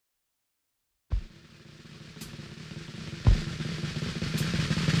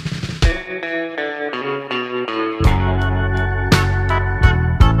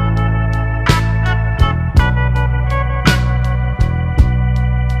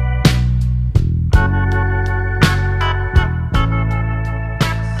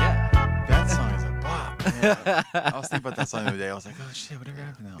I was thinking about that song the other day. I was like, oh shit, whatever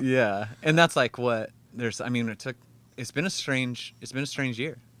happened now? Yeah, and that's like what there's. I mean, it's been a strange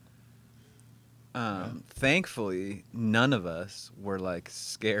year. Thankfully, none of us were like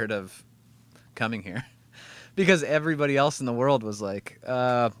scared of coming here, because everybody else in the world was like,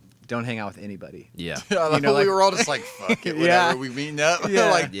 don't hang out with anybody. Yeah. We were all just like, fuck it, whatever. Yeah. We meeting up.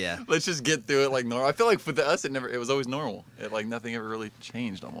 Yeah. Like, Yeah. let's just get through it like normal. I feel like for us, it was always normal. Like nothing ever really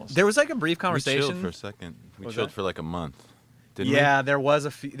changed almost. There was like a brief We conversation. chilled for a second. We Was chilled that? for like a month. Didn't Yeah, there was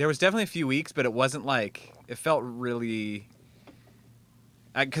definitely a few weeks, but it wasn't like, it felt really,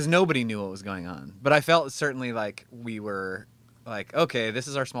 because nobody knew what was going on. But I felt certainly like we were like, okay, this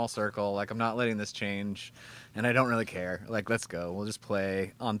is our small circle. Like, I'm not letting this change, and I don't really care. Like, let's go. We'll just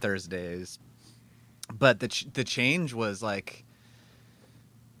play on Thursdays. But the change was like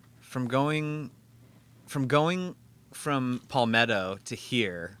from going from Palmetto to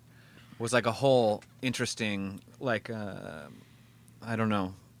here was like a whole interesting, like, I don't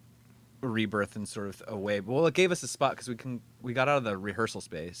know, a rebirth in sort of a way. Well, it gave us a spot because we got out of the rehearsal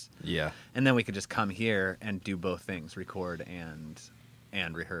space. Yeah. And then we could just come here and do both things, record and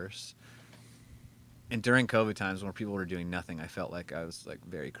rehearse. And during COVID times when people were doing nothing, I felt like I was like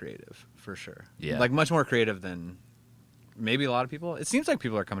very creative, for sure. Yeah. Like much more creative than maybe a lot of people. It seems like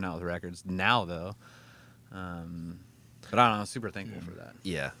people are coming out with records now, though. But I don't know. I'm super thankful for that.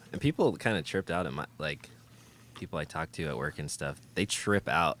 Yeah. And people kind of tripped out at my, like, people I talk to at work and stuff. They trip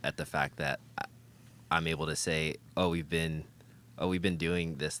out at the fact that I'm able to say, we've been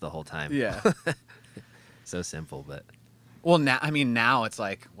doing this the whole time. Yeah. So simple, but. Well, now it's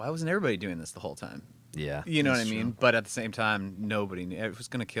like, why wasn't everybody doing this the whole time? Yeah. You know what I That's mean? true. But at the same time, nobody knew. It was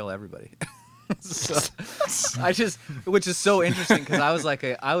going to kill everybody. So, which is so interesting because I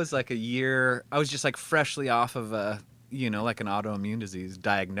was just like freshly off of like an autoimmune disease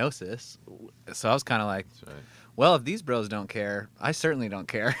diagnosis. So I was kind of like, That's right. well, if these bros don't care, I certainly don't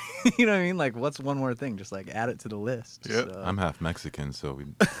care. You know what I mean? Like, what's one more thing? Just like add it to the list. Yep. So. I'm half Mexican, so we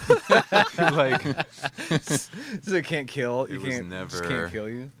like So it can't kill. It You was can't, never- just can't kill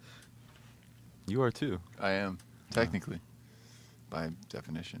you. you are too. I am technically, by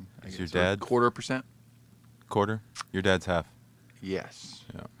definition. I Is guess. your Or dad- 1/4%? Quarter. Your dad's half. Yes.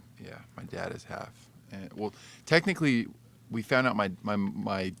 Yeah. Yeah, my dad is half. And, well, technically, we found out my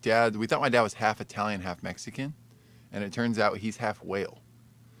dad. We thought my dad was half Italian, half Mexican, and it turns out he's half whale,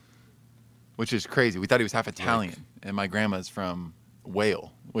 which is crazy. We thought he was half Italian, and my grandma's from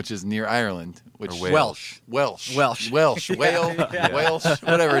Whale, which is near Ireland. Which Or Wales. Welsh, Welsh. Whale, Yeah. Welsh,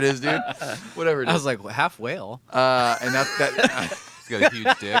 whatever it is, dude. Whatever it is. I was like, half whale. And that. He's got a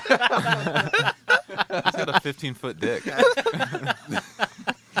huge dick. He's got a 15-foot dick.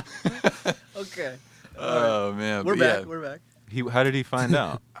 Okay. Oh man, We're but back. yeah. We're back. How did he find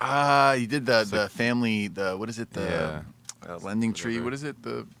out? He did the family, what is it, Yeah. lending tree, Whatever. what is it,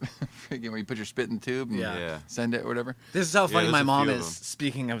 the freaking where you put your spit in the tube and Yeah. send it or whatever. This is how funny there's my a mom few of is. them.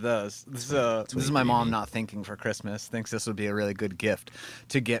 Speaking of those, this is my mom not thinking for Christmas. Thinks this would be a really good gift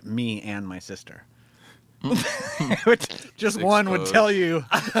to get me and my sister. Which just one would exposed. tell you.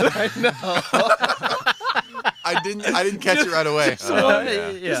 I didn't catch it right away. Oh,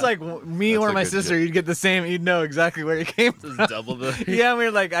 yeah. Just like me That's or a my good sister, gift. you'd get the same. You'd know exactly where it came from. Double the. Yeah, we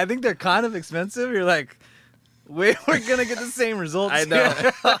were like, I think they're kind of expensive. You're like, we're gonna get the same results. I know.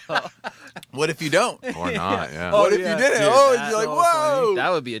 here. What if you don't? Or not, yeah. What if yeah. you didn't? Dude, Oh, that's you're like, so whoa. That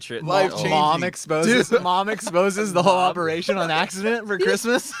would be a trip. Life Oh, changing. Mom exposes the whole operation on accident for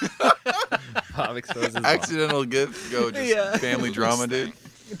Christmas. Mom exposes mom. Accidental gift, go just Yeah. family drama, dude.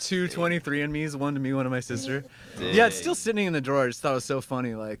 2 23andMe's, one to me, one to my sister. Dang. Yeah, it's still sitting in the drawer. I just thought it was so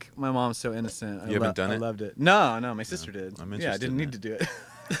funny. Like, my mom's so innocent. You haven't done I it? loved it. No, my sister did. I'm Yeah, I interested didn't in need that. to do it.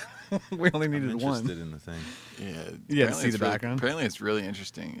 We only I'm needed interested one. in the thing. Yeah, You had to apparently see it's the really- background? Apparently, it's really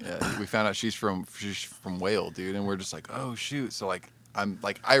interesting. Yeah, we found out she's from Wales, dude, and we're just like, oh shoot. So like, I'm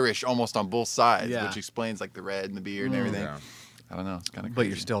like Irish almost on both sides, Yeah. which explains like the red and the beard and everything. Yeah. I don't know. It's kind of. But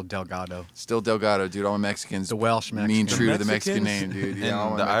you're still Delgado. still Delgado, dude. All my Mexicans. The Welsh mean Mexican. true The to the Mexican name, Mexicans dude. Yeah, all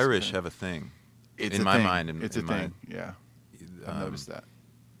and my the Irish Mexican- have a thing. It's in a my thing. mind, It's in a my- thing. Yeah, I've noticed that.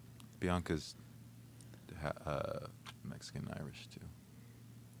 Bianca's Mexican Irish too.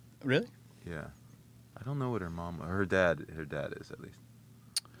 Really? Yeah. I don't know what her dad is at least.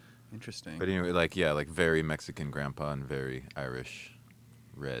 Interesting. But anyway, like very Mexican grandpa and very Irish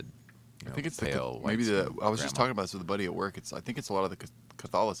red. I think it's pale. maybe white the. skin I was just grandma. talking about this with a buddy at work. I think it's a lot of the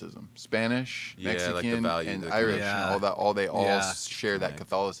Catholicism, Spanish, Yeah, like the Mexican, value, and the Irish, Yeah. and all that. All they all Yeah. share that Right.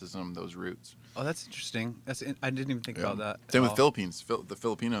 Catholicism, those roots. Oh, that's interesting. I didn't even think Yeah. about that. at Same with all. Philippines. The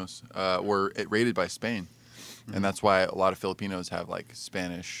Filipinos were raided by Spain, and that's why a lot of Filipinos have like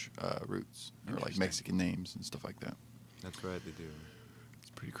Spanish roots or like Interesting. Mexican names and stuff like that. That's right, they do. It's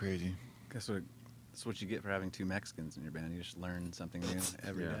pretty crazy. Guess what? That's what you get for having 2 Mexicans in your band. You just learn something new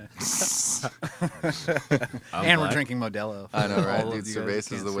every Yeah. day. I'm And we're glad. drinking Modelo. I know, right, All of dude? you guys Cerveza is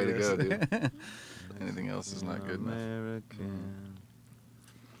can't the way see to go, us. dude. Anything else is not good enough. American.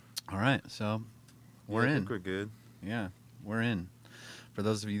 All right, so we're I in. think we're good. Yeah, we're in. For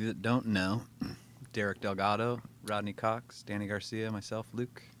those of you that don't know, Derek Delgado, Rodney Cox, Danny Garcia, myself,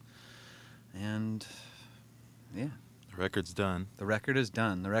 Luke, and yeah, The record's done. the record is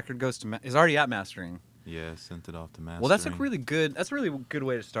done. The record goes to is already at mastering. Yeah, sent it off to mastering. Well, that's a really good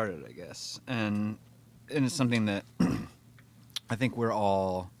way to start it, I guess, and it's something that I think we're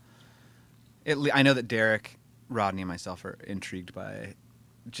all. I know that Derek, Rodney, and myself are intrigued by,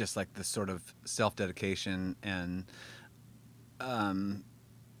 just like the sort of self-dedication and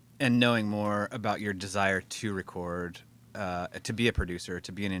knowing more about your desire to record, to be a producer,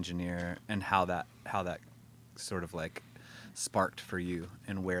 to be an engineer, and how that sort of like sparked for you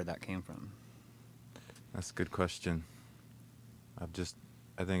and where that came from. That's a good question. I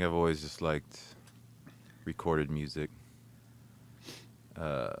think I've always just liked recorded music.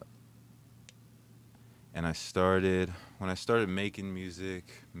 And when I started making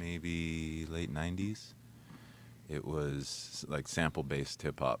music, maybe late 90s, it was like sample-based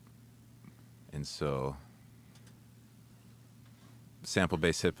hip-hop. And so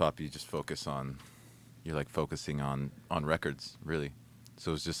sample-based hip-hop, you're like focusing on records, really.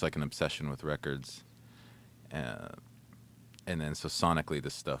 So it was just like an obsession with records. And then so sonically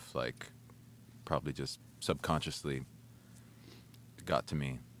this stuff like probably just subconsciously got to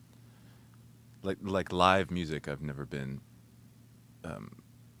me. Like live music I've never been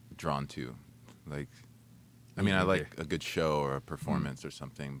drawn to. Like I mean I like a good show or a performance or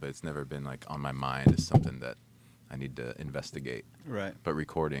something, but it's never been like on my mind as something that I need to investigate. Right. But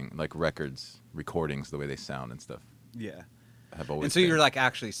recordings, the way they sound and stuff, Yeah. have always And so been. you're like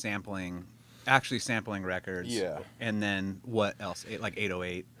actually sampling records. Yeah. And then what else? Like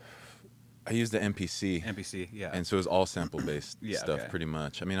 808, I used the MPC. MPC. Yeah. And so it was all sample-based Yeah, stuff, okay. pretty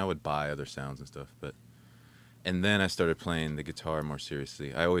much. I mean, I would buy other sounds and stuff, and then I started playing the guitar more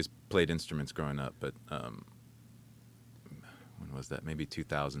seriously. I always played instruments growing up, but when was that? Maybe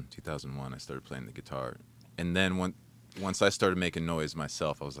 2001, I started playing the guitar. And then once I started making noise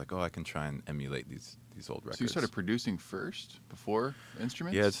myself, I was like, oh, I can try and emulate these old records. So you started producing first before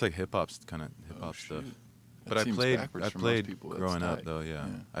instruments? Yeah, it's like hip-hop stuff. shoot. But That I seems played backwards for most played people. That's growing up tight. though, yeah.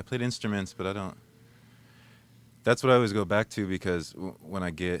 I played instruments, but I don't. That's what I always go back to because when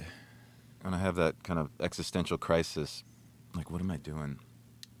I have that kind of existential crisis, like what am I doing?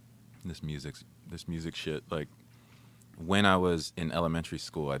 This music shit. Like when I was in elementary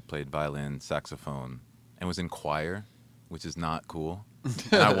school, I played violin, saxophone, and was in choir, which is not cool.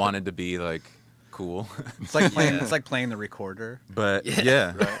 And I wanted to be like cool. it's like playing. Yeah. It's like playing the recorder. But Yeah.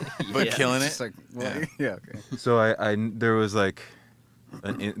 yeah. Right. But Yeah. killing It's it. just like well, yeah. Okay. So there was like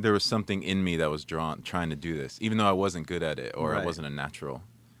there was something in me that was trying to do this, even though I wasn't good at it or I Right. wasn't a natural.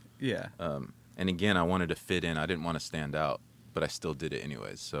 Yeah. And again, I wanted to fit in. I didn't want to stand out, but I still did it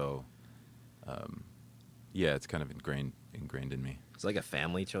anyways. So, yeah, it's kind of ingrained in me. It's like a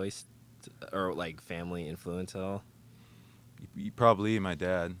family choice, or like family influence at all. Probably my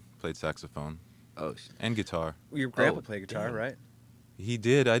dad played saxophone Oh, and guitar. Your grandpa Oh, played guitar, damn. right? He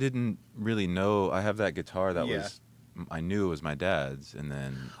did. I didn't really know. I have that guitar that Yeah. I knew it was my dad's, and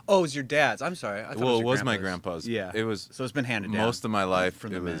then Oh, it was your dad's. I'm sorry. I thought well, it it was my grandpa's. grandpa's. Yeah. It was So it's been handed down. most of my life.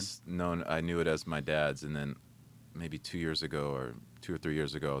 from the It men. was known. I knew it as my dad's, and then maybe 2 years ago or 2 or 3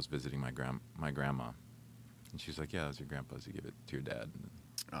 years ago, I was visiting my grandma, and she's like, "Yeah, that's your grandpa's. You give it to your dad."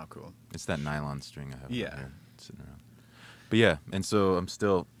 Oh, cool. It's that nylon string I have Yeah. over here sitting around. But yeah, and so I'm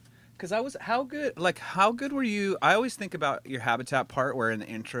still. Because how good were you? I always think about your Habitat part where in the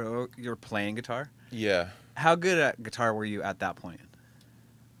intro you're playing guitar. Yeah. How good at guitar were you at that point?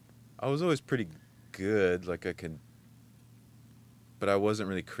 I was always pretty good. Like I could, but I wasn't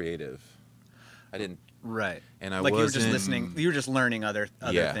really creative. I didn't, Right. and I like wasn't. you were just listening. You were just learning other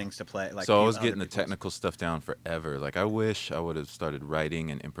Yeah. things to play. Like So I was other getting the people's. technical stuff down forever. Like I wish I would have started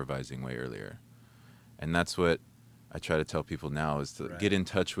writing and improvising way earlier. And that's what I try to tell people now is to Right. get in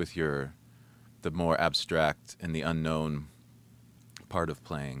touch with the more abstract and the unknown part of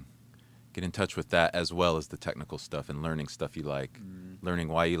playing. Get in touch with that as well as the technical stuff and learning stuff you like, learning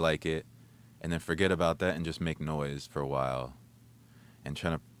why you like it, and then forget about that and just make noise for a while. and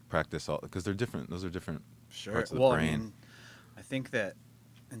trying to practice all, because they're different. Those are different Sure. parts of the Well, brain. I mean, I think that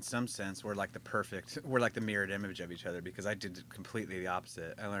in some sense we're like the mirrored image of each other, because I did completely the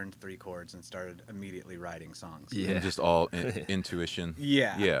opposite. I learned 3 chords and started immediately writing songs. Yeah. And just all intuition.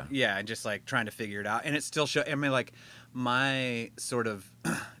 Yeah. Yeah. Yeah. And just like trying to figure it out. And it still I mean, like my sort of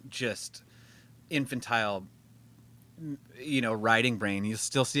just infantile, writing brain, you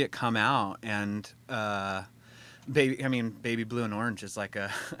still see it come out. And, Baby Blue and Orange is like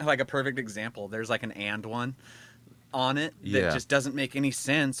a, like a perfect example. There's like an and one on it that just doesn't make any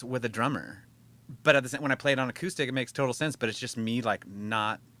sense with a drummer. But at the same, when I play it on acoustic, it makes total sense. But it's just me like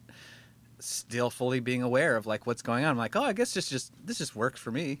not still fully being aware of like what's going on. I'm like, oh, I guess this just works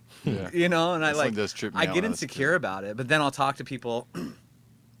for me, Yeah. And That I song like does trip me I out get when I listen to insecure it. about it. But then I'll talk to people,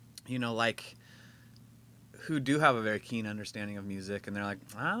 like who do have a very keen understanding of music, and they're like,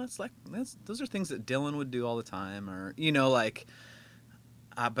 those are things that Dylan would do all the time, or like.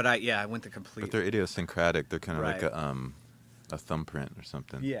 But I went the complete. But they're idiosyncratic. They're kind of Right. like a thumbprint or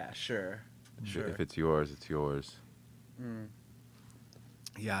something. Yeah, sure. If it's yours, it's yours.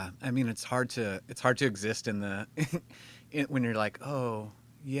 Yeah, I mean it's hard to exist in the when you're like, oh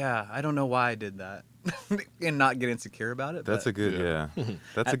yeah, I don't know why I did that, and not get insecure about it. That's but, a good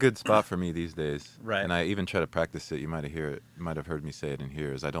That's a good spot for me these days. Right. And I even try to practice it. You might have heard me say it in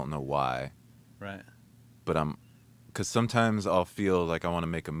here. Is I don't know why, right. but because sometimes I'll feel like I want to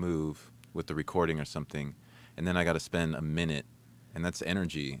make a move with the recording or something, and then I got to spend a minute, and that's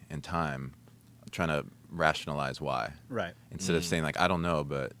energy and time, trying to rationalize why. Right. Instead of saying like I don't know,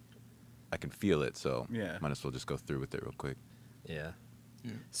 but I can feel it, so Yeah. might as well just go through with it real quick. Yeah.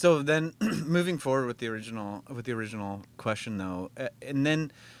 So then, moving forward with the original question though, and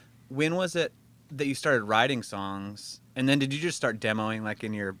then when was it that you started writing songs? And then did you just start demoing like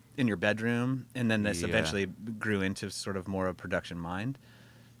in your bedroom, and then this Yeah. eventually grew into sort of more of a production mind?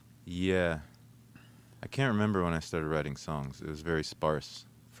 Yeah. I can't remember when I started writing songs. It was very sparse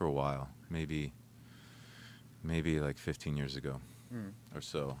for a while. Maybe like 15 years ago or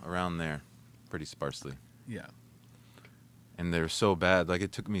so. Around there. Pretty sparsely. Yeah. And they're so bad. Like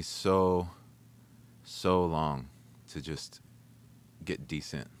it took me so long to just get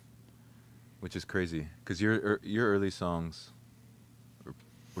decent. Which is crazy. Because your early songs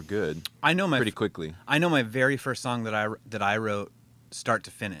were good. I know pretty quickly. I know my very first song that I wrote, start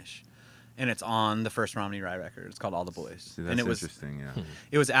to finish, and it's on the first Romney Rye record. It's called All the Boys. See, that's and it was interesting, yeah.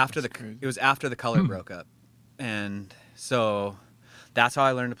 it was after That's crazy. it was after the Color broke up, and so that's how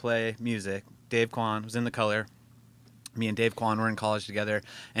I learned to play music. Dave Kwan was in the Color. Me and Dave Kwan were in college together,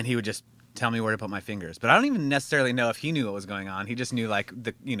 and he would just tell me where to put my fingers. But I don't even necessarily know if he knew what was going on. He just knew like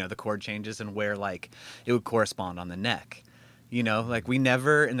the chord changes and where like it would correspond on the neck. Like we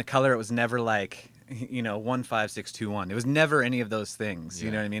never in the Color, it was never like 1 5 6 2 1. It was never any of those things. You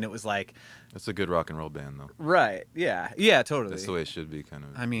Yeah. know what I mean? It was like That's a good rock and roll band, though. right, yeah, totally. That's the way it should be, kind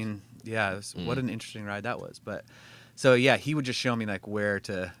of. I mean, yeah, what an interesting ride that was. But so yeah, he would just show me like where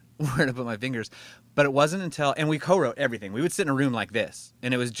to put my fingers. But it wasn't until, and we co-wrote everything. We would sit in a room like this,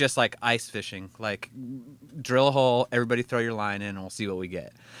 and it was just like ice fishing, like drill a hole, everybody throw your line in, and we'll see what we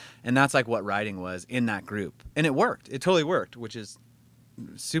get. And that's like what writing was in that group. And it worked. It totally worked, which is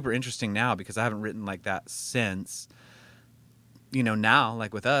super interesting now because I haven't written like that since. Now,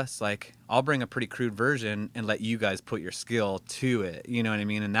 like with us, like I'll bring a pretty crude version and let you guys put your skill to it. You know what I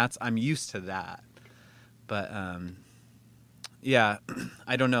mean? And I'm used to that. But yeah,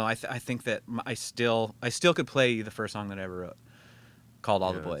 I don't know. I think that I still could play you the first song that I ever wrote, called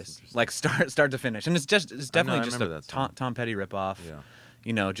All the that's Boys, interesting. like start to finish. And it's definitely just remember a that song. Tom Petty ripoff.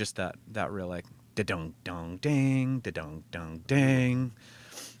 Yeah. Just that real like da dong dong ding, da dong dong ding.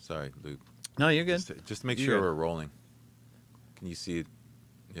 Sorry, Luke. No, you're good. Just make You're sure good. we're rolling. Can you see it?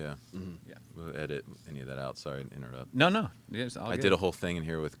 Yeah. Yeah. We'll edit any of that out. Sorry to interrupt. No. It's all I good. did a whole thing in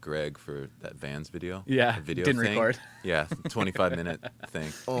here with Greg for that Vans video. Yeah, The video didn't thing. record. Yeah, 25-minute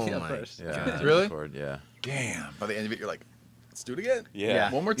thing. Oh Yeah, my first. Yeah, God. didn't Really? record, yeah. Damn. By the end of it, you're like, let's do it again.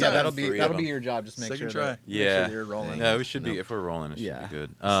 Yeah. One more Yeah, time. that'll Three be of them. your job. Just make Second sure try. that, Yeah. make sure that you're rolling. Yeah, we should be. Nope. If we're rolling, it should Yeah. be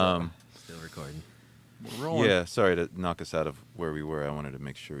good. Still recording. We're rolling. Yeah, sorry to knock us out of where we were. I wanted to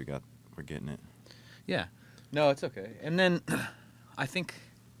make sure we're getting it. Yeah. No, it's okay. And then I think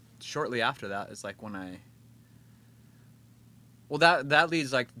shortly after that is like when that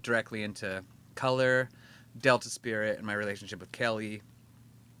leads like directly into Color, Delta Spirit, and my relationship with Kelly.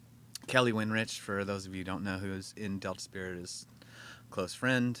 Kelly Winrich, for those of you who don't know who's in Delta Spirit, is a close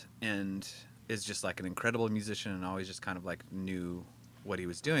friend and is just like an incredible musician and always just kind of like knew what he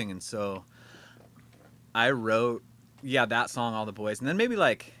was doing. And so I wrote, that song, All the Boys, and then maybe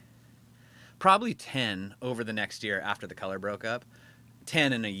like probably 10 over the next year after the Color broke up.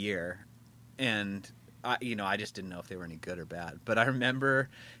 10 in a year, and I just didn't know if they were any good or bad. But I remember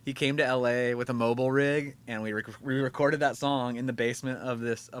he came to LA with a mobile rig, and we recorded that song in the basement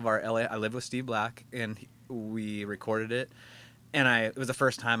of our LA. I lived with Steve Black, and we recorded it. And it was the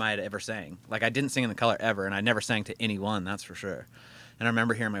first time I had ever sang. Like, I didn't sing in The Color ever, and I never sang to anyone, that's for sure. And I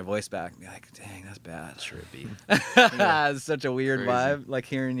remember hearing my voice back and be like, dang, that's bad. Trippy. It's such a weird vibe, like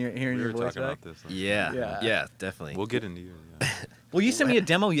hearing your voice back. About this. Yeah, definitely. We'll get into you. Yeah. Well, you sent me a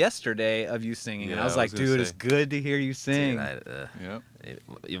demo yesterday of you singing, and I was like, dude, it's good to hear you sing. Dude,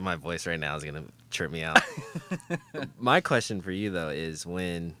 even my voice right now is going to trip me out. My question for you, though, is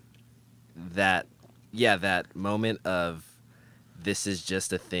when that moment of this is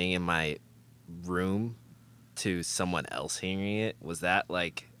just a thing in my room to someone else hearing it, was that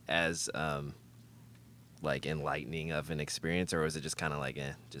like as like enlightening of an experience, or was it just kind of like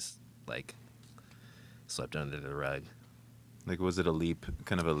just like swept under the rug? Like, was it a leap of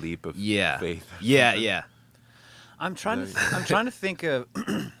faith? Yeah. I'm trying to think of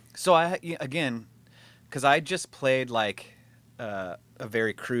so again, because I just played like a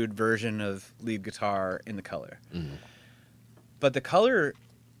very crude version of lead guitar in The Color. Mm-hmm. But The Color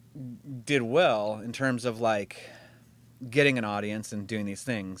did well in terms of like getting an audience and doing these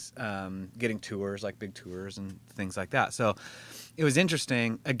things, getting tours, like big tours and things like that. So it was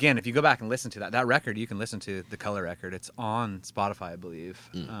interesting. Again, if you go back and listen to that record, you can listen to The Color record. It's on Spotify, I believe.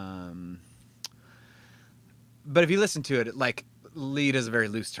 But if you listen to it, like, lead is a very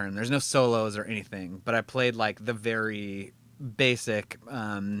loose term. There's no solos or anything, but I played like the very basic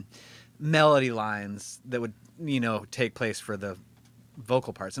melody lines that would, take place for the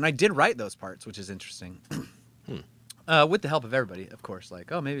vocal parts. And I did write those parts, which is interesting. With the help of everybody, of course.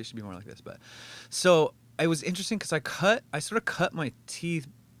 Like, oh, maybe it should be more like this. But so it was interesting because I sort of cut my teeth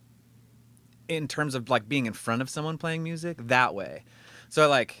in terms of like being in front of someone playing music that way. So I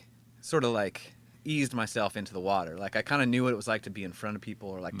like sort of like eased myself into the water. Like, I kind of knew what it was like to be in front of people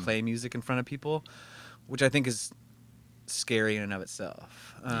or like play music in front of people, which I think is scary in and of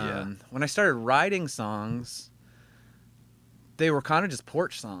itself. When I started writing songs, they were kind of just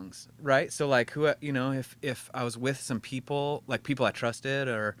porch songs, right? So like, if I was with some people, like people I trusted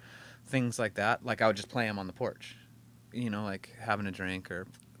or things like that, like I would just play them on the porch, like having a drink or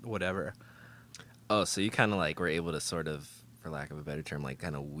whatever. Oh, so you kind of like were able to sort of, for lack of a better term, like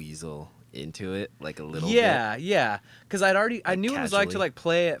kind of weasel into it like a little bit. Yeah. Because I knew what it was like to casually. like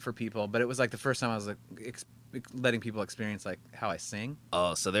play it for people, but it was like the first time I was like letting people experience like how I sing.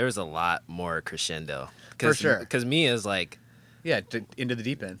 Oh, so there was a lot more crescendo. For sure. Because me is like, yeah, into the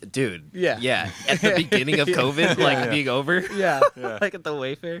deep end. dude. Yeah. At the beginning of COVID, like being over. Yeah. Like at the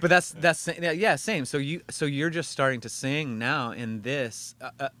Wayfair. But that's same. So you're just starting to sing now in this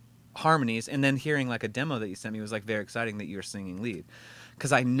harmonies, and then hearing like a demo that you sent me was like very exciting that you're singing lead,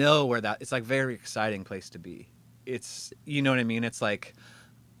 because I know where it's like very exciting place to be. It's, you know what I mean? It's like,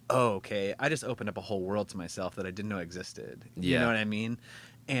 oh, okay, I just opened up a whole world to myself that I didn't know existed. You know what I mean?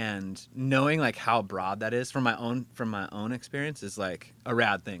 And knowing like how broad that is from my own experience is like a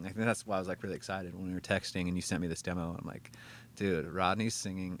rad thing. I think that's why I was like really excited when we were texting and you sent me this demo. I'm like, dude, Rodney's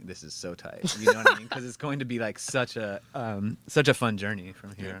singing. This is so tight. You know what I mean? Because it's going to be like such a fun journey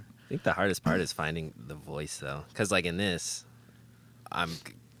from here. I think the hardest part is finding the voice, though, because like in this,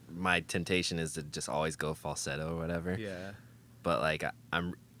 my temptation is to just always go falsetto or whatever. Yeah. But like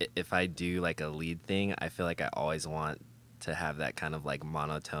if I do like a lead thing, I feel like I always want to have that kind of like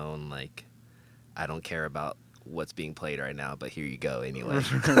monotone, like I don't care about what's being played right now, but here you go anyway.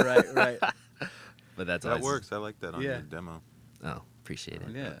 right. But that works. I like that on your demo. Oh, appreciate it.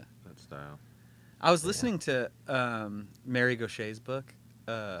 Yeah. That style. I was listening to Mary Gaucher's book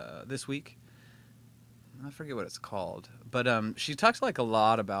this week. I forget what it's called, but she talks like a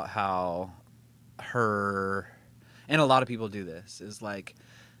lot about how and a lot of people do this, is like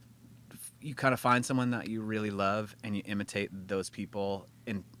you kind of find someone that you really love and you imitate those people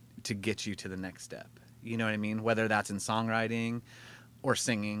to get you to the next step. You know what I mean? Whether that's in songwriting or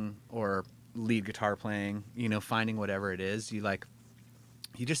singing or lead guitar playing, finding whatever it is, you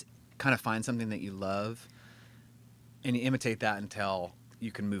just kind of find something that you love and you imitate that until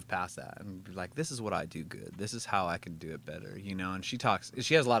you can move past that and be like, this is what I do good. This is how I can do it better, And she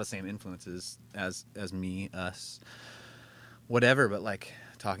has a lot of same influences as me, us, whatever. But like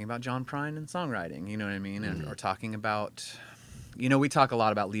talking about John Prine and songwriting, you know what I mean? And or talking about, we talk a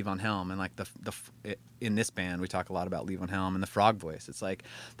lot about Lee Von Helm, and like in this band we talk a lot about Lee Von Helm and the frog voice. It's like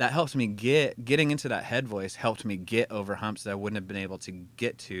that helps me getting into that head voice helped me get over humps that I wouldn't have been able to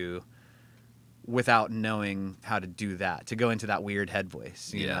get to without knowing how to do that, to go into that weird head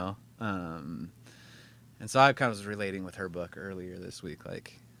voice, you know? And And so I kind of was relating with her book earlier this week,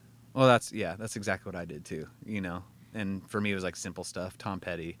 like, well, that's exactly what I did too, you know. And for me, it was like simple stuff: Tom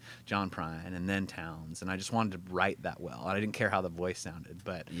Petty, John Prine, and then Towns. And I just wanted to write that well. I didn't care how the voice sounded,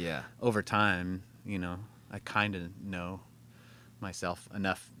 but Yeah. over time, you know, I kind of know myself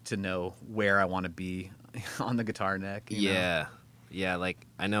enough to know where I want to be on the guitar neck. You know? Yeah. Yeah, like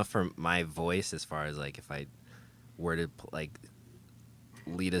I know for my voice, as far as like if I were to like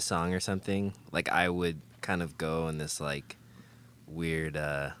lead a song or something, like I would kind of go in this like weird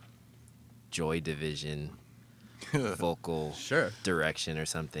Joy Division vocal Sure. direction or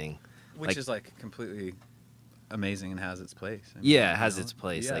something. Which like, is like completely amazing and has its place. I mean, yeah, it you has know? its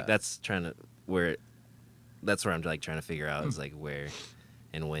place. Yeah. Like that's where I'm like trying to figure out is like where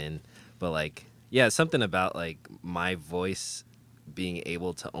and when. But like yeah, something about like my voice being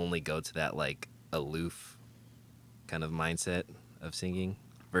able to only go to that like aloof kind of mindset of singing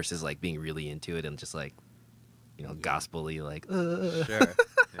versus like being really into it and just like, you know, gospel-y like Sure. Yeah.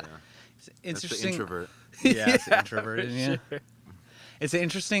 It's That's the interesting. introvert. Yeah, it's introverted. Yeah. Sure. It's an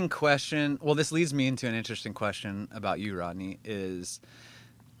interesting question. Well, this leads me into an interesting question about you, Rodney. Is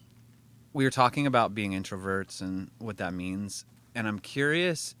we were talking about being introverts and what that means, and I'm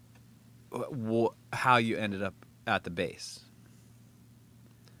curious how you ended up at the bass.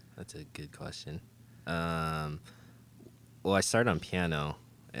 That's a good question. Well, I started on piano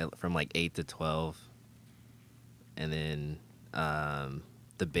from like 8 to 12. And then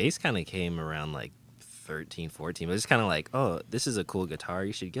the bass kind of came around like 13, 14. It was just kind of like, oh, this is a cool guitar.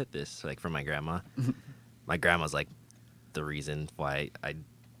 You should get this, like from my grandma. My grandma's like the reason why I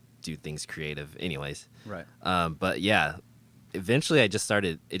do things creative anyways. Right. But yeah, eventually it just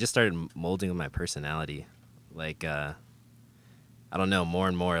started molding my personality. Like, I don't know, more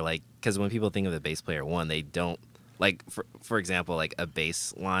and more, like, because when people think of a bass player, one, they don't, like, for example, like a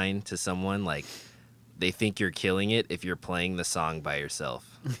bass line to someone, like, they think you're killing it if you're playing the song by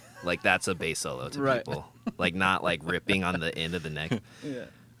yourself. Like, that's a bass solo to Right. people. Like, not, like, ripping on the end of the neck. Yeah.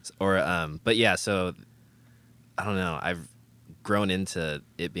 Or, but yeah, so, I don't know, I've grown into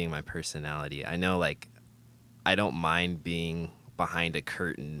it being my personality. I know, like, I don't mind being behind a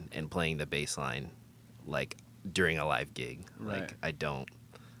curtain and playing the bass line, like, during a live gig. Right. Like, I don't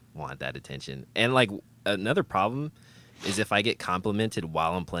want that attention. And like another problem is if I get complimented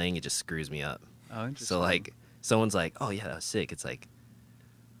while I'm playing, it just screws me up. Oh, interesting. So like someone's like, "Oh yeah, that was sick." It's like,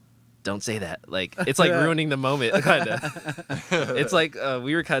 don't say that. Like it's like ruining the moment kind of. It's like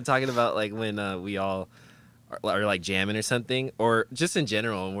we were kind of talking about like when we all are like jamming or something, or just in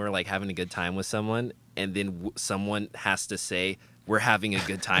general when we're like having a good time with someone and then someone has to say, "We're having a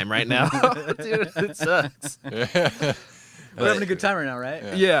good time right now." Dude, it sucks. We're having a good time right now,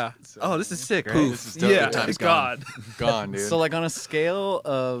 right? Yeah. So- Oh, this is sick, right? This is dope. Yeah. Good time's God. Gone, dude. So, like, on a scale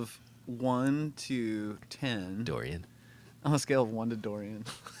of 1 to 10, Dorian. on a scale of 1 to Dorian,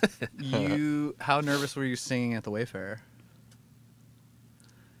 how nervous were you singing at the Wayfarer?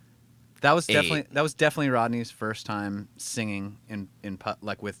 That was definitely Rodney's first time singing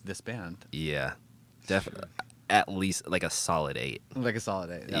like with this band. Yeah. Definitely. At least like a solid 8. Like a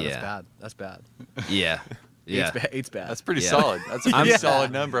solid 8. Yeah, Yeah. That's bad. Yeah. Yeah. Eight's bad. That's pretty Yeah. solid. That's a pretty I'm-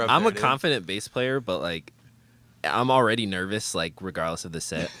 solid number. I'm a confident bass player, but like I'm already nervous, like regardless of the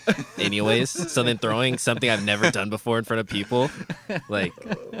set, anyways. So then throwing something I've never done before in front of people, like,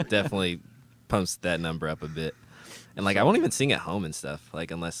 definitely pumps that number up a bit. And like I won't even sing at home and stuff, like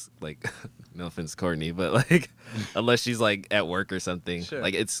unless like no offense, Courtney, but like unless she's like at work or something, Sure.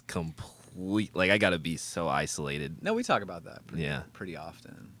 like it's complete. Like I gotta be so isolated. No, we talk about that Yeah. pretty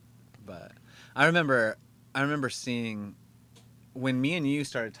often. But I remember seeing when me and you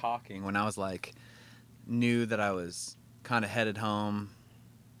started talking, when I was like knew that I was kind of headed home,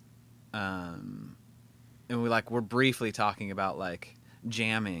 and we're briefly talking about like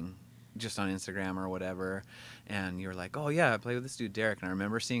jamming just on Instagram or whatever, and you were like, "Oh yeah, I play with this dude Derek," and I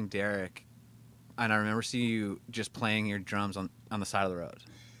remember seeing Derek, and I remember seeing you just playing your drums on the side of the road.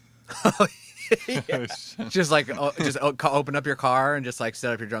 Just like open up your car and just like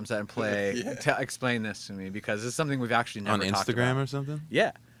set up your drum set and play. Yeah. Explain this to me, because it's something we've actually never On talked Instagram about. or something?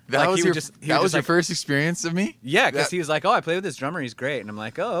 Yeah. That Like, was he your would just- he that would was just, your like- first experience of me. Yeah, because That- he was like, "Oh, I play with this drummer. He's great," and I'm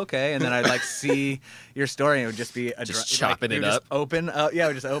like, "Oh, okay." And then I'd like see your story, and it would just be Just chopping it up.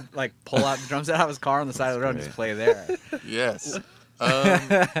 Like pull out the drum set out of his car on the side of the road and just play there. Yes.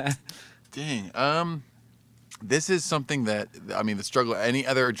 Dang. This is something that, I mean, the struggle, any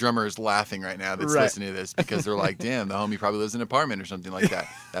other drummer is laughing right now that's Right. listening to this because they're like, damn, the homie probably lives in an apartment or something like that.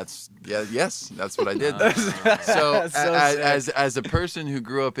 Yes, that's what I did. So, That's so as a person who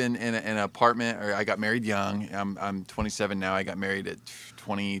grew up in an apartment, or I got married young, I'm 27 now, I got married at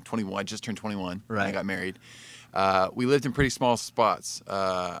 21, I just turned 21 when I Right. got married. We lived in pretty small spots.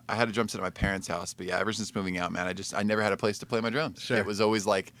 I had a drum set at my parents' house, but yeah, ever since moving out, man, I never had a place to play my drums. Sure. It was always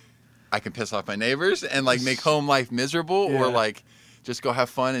like, I can piss off my neighbors and like make home life miserable, Yeah. or like just go have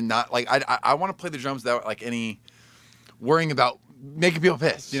fun and not like I want to play the drums without like any worrying about making people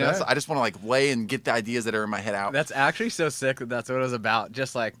pissed. You know, Sure. so I just want to like lay and get the ideas that are in my head out. That's actually so sick that that's what it was about.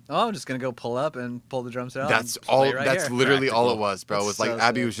 Just like, oh, I'm just gonna go pull up and pull the drums out. That's and play all. right That's here. literally all it Practical. was, bro. It was That's like so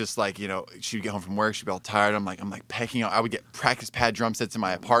Abby sick. was just like, you know, she'd get home from work, she'd be all tired. I'm like pecking out. I would get practice pad drum sets in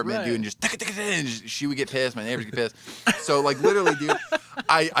my apartment, Right. dude, and just she would get pissed. My neighbors get pissed. So like literally, dude,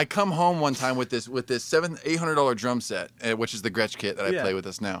 I come home one time with this $800 drum set, which is the Gretsch kit that I Yeah. play with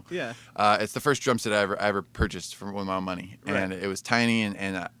us now. Yeah. It's the first drum set I ever purchased with my own money, and Right. it was tiny,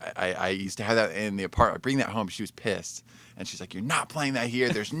 and I used to have that in the apartment. I bring that home. She was pissed, and she's like, "You're not playing that here.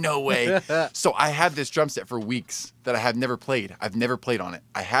 There's no way." So I have this drum set for weeks that I have never played. I've never played on it.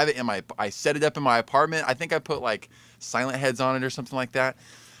 I have it I set it up in my apartment. I think I put like silent heads on it or something like that.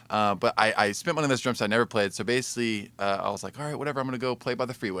 But I spent money on this drum set I never played. So basically, I was like, all right, whatever. I'm gonna go play by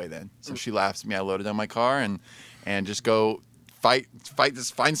the freeway then. So she laughs at me. I loaded on my car and just go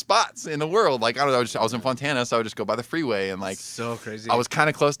find spots in the world. Like I don't know. I was in Fontana, so I would just go by the freeway and like. So crazy. I was kind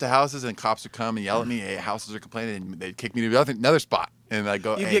of close to houses, and cops would come and yell at me. Hey, houses are complaining, and they'd kick me to another spot. And I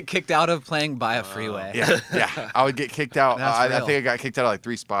go, You hey. get kicked out of playing by a freeway. Yeah. I would get kicked out. That's I real. think I got kicked out of like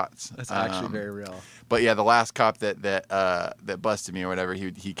 3 spots. That's actually very real. But yeah, the last cop that busted me or whatever,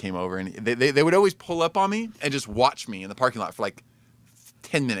 he came over, and they would always pull up on me and just watch me in the parking lot for like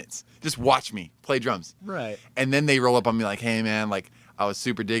 10 minutes. Just watch me play drums. Right. And then they roll up on me like, hey man, like I was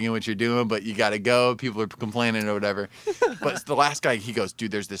super digging what you're doing, but you gotta go. People are complaining or whatever. But the last guy, he goes,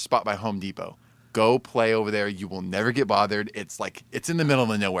 dude, there's this spot by Home Depot. Go play over there. You will never get bothered. It's like it's in the middle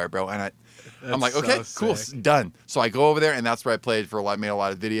of nowhere, bro. And I'm like, That's okay, so cool, sick. done. So I go over there, and that's where I played for a lot. Made a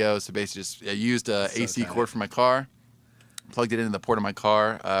lot of videos. So basically, just I used a So AC tight. cord from my car, plugged it into the port of my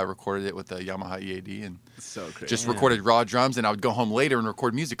car, recorded it with the Yamaha EAD, and So crazy. just recorded raw drums. And I would go home later and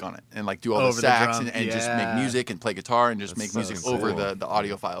record music on it, and like do all Over the the sax drum. and just make Yeah. music and play guitar and just That's make so music cool. over the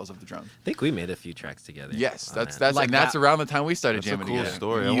audio files of the drum. I think we made a few tracks together. Yes, on that's that. Like and that's that. around the time we started That's a jamming cool together.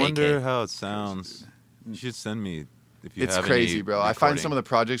 story. I Yeah. wonder AK. how it sounds. You should send me if you It's have crazy, any bro. I find some of recording. the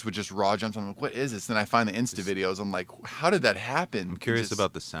projects with just raw drums. I'm like, what is this? Then I find the Insta videos. I'm like, how did that happen? I'm curious Just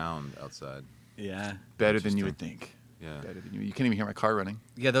about the sound outside. Yeah. better than you would think. Yeah. Better than you. You can't even hear my car running.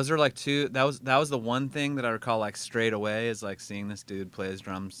 Yeah, those are like two. That was the one thing that I recall like straight away is like seeing this dude play his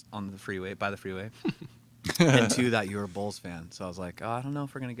drums on the freeway by the freeway. And 2, that you were a Bulls fan, so I was like, oh, I don't know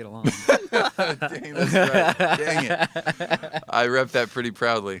if we're gonna get along. Dang, that's right. Dang it. I rep that pretty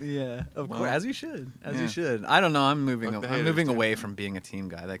proudly. Yeah, of Well, course, as you should, yeah. you should. I don't know. I'm moving. Fuck the I'm haters, moving dude. away from being a team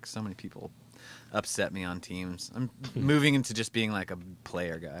guy. Like so many people upset me on teams. I'm moving into just being like a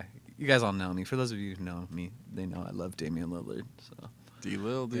player guy. You guys all know me. For those of you who know me, they know I love Damian Lillard. So D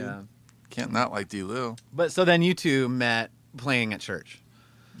Lil, dude. yeah. Can't not like D Lil. But so then you two met playing at church.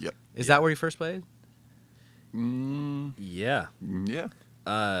 Yep. Is that where you first played? Yeah.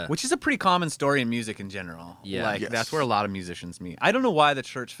 Yeah. Which is a pretty common story in music in general. Yeah. Like, Yes. that's where a lot of musicians meet. I don't know why the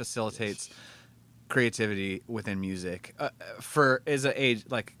church facilitates creativity within music. Is an age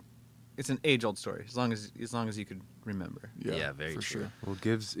like, it's an age-old story. As long as you could remember. Yeah, very for true. sure. Well,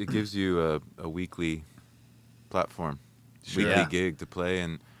 it gives you a weekly platform, Sure. weekly Yeah. gig to play,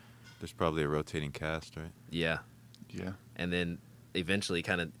 and there's probably a rotating cast, right? Yeah. Yeah. And then eventually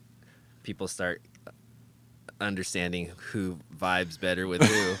kind of people start understanding who vibes better with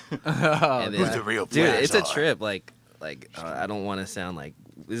who. And Who's the real dude, flash it's a are? trip. Like I don't want to sound like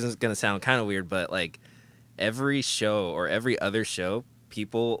this is gonna sound kind of weird, but like every show or every other show,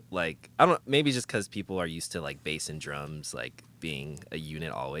 people like I don't maybe just because people are used to like bass and drums like being a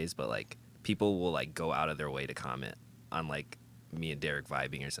unit always, but like people will like go out of their way to comment on like me and Derek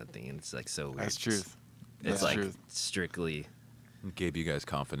vibing or something, and it's like so weird. That's truth. It's That's like truth. strictly. It gave you guys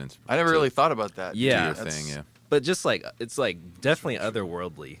confidence. I never to really thought about that. Yeah. do your That's- thing, yeah. But just like it's like definitely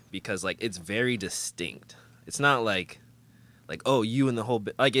otherworldly because like it's very distinct. It's not like oh you and the whole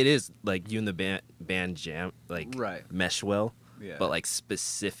like it is like you and the band jam like Right. mesh well, Yeah. but like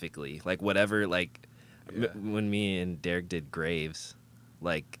specifically like whatever like Yeah. when me and Derek did Graves,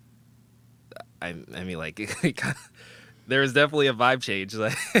 like I mean like there was definitely a vibe change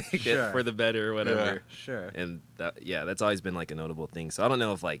like Sure. for the better or whatever. Sure. And that's always been like a notable thing. So I don't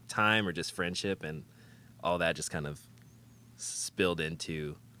know if like time or just friendship and all that just kind of spilled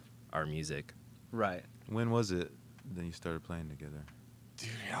into our music. Right. When was it that you started playing together? Dude,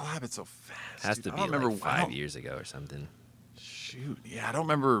 it all happened so fast. Has dude. to I be don't remember like 5 years ago or something. Shoot, yeah, I don't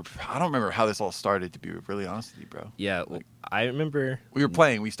remember how this all started. To be really honest with you, bro. Yeah, well, I remember We were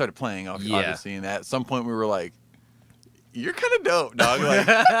playing. We started playing, obviously, and at some point we were like, "You're kind of dope, dog."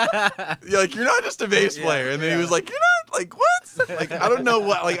 Like, you're not just a bass player. And then he was like, "You're not like what?" Like, I don't know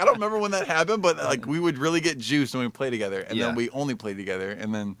what. Like, I don't remember when that happened, but like we would really get juiced when we played together, and then we only played together,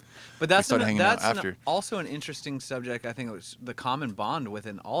 and then. But that's started hanging out after. Also an interesting subject. I think it was the common bond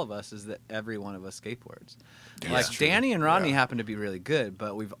within all of us is that every one of us skateboards. Yeah, like that's true. Danny and Rodney Yeah. happen to be really good,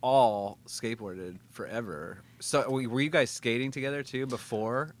 but we've all skateboarded forever. So were you guys skating together too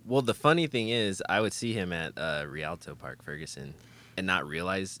before? Well, the funny thing is, I would see him at Rialto Park, Ferguson, and not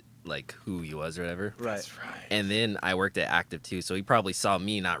realize like who he was or whatever. Right. That's right. And then I worked at Active too, so he probably saw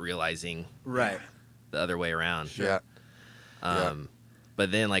me not realizing Right. the other way around. Yeah. But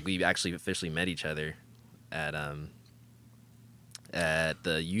then like we actually officially met each other at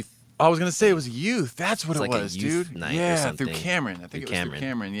the youth. I was gonna say it was youth. That's what It's it like a was, youth dude. night or Yeah, something. through Cameron. I think Through it was Cameron. through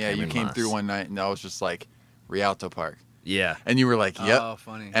Cameron. Yeah, Cameron you came Moss. through one night, and I was just like, Rialto Park, Yeah. and you were like, "Yep." Oh,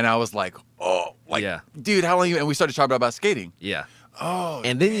 funny. And I was like, "Oh, like, Yeah. dude, how long you?" And we started talking about skating. Yeah. Oh,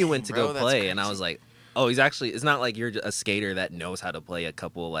 And then you dang, went to bro, go that's play, and I crazy. was like, oh, he's actually. It's not like you're a skater that knows how to play a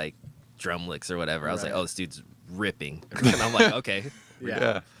couple like drum licks or whatever. I was like, Right. oh, this dude's ripping, and I'm like, okay.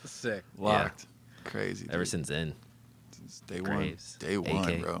 Yeah. Sick. Locked. Crazy. Ever dude. since then. Since day Graves. one. Day one,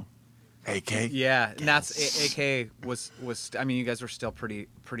 AK. bro. AK. Yeah, and that's AK was. I mean, you guys were still pretty.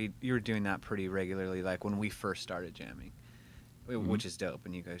 You were doing that pretty regularly, like when we first started jamming, which is dope.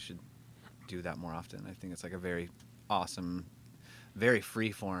 And you guys should do that more often. I think it's like a very awesome, very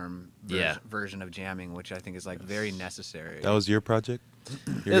freeform version of jamming, which I think is like very necessary. That was your project?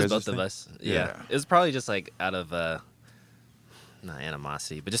 It was both of us. Yeah. Yeah. It was probably just like out of not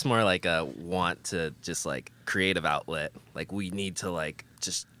animosity, but just more like a want to just like creative outlet. Like we need to like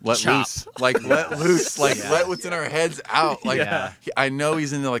just Let chop. loose, like let loose, like let what's in our heads out. Like Yeah. I know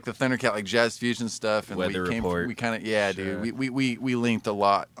he's into like the Thundercat, like jazz fusion stuff, and Weather we Report. we kind of dude. We linked a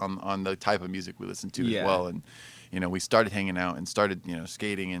lot on the type of music we listened to as well, and we started hanging out and started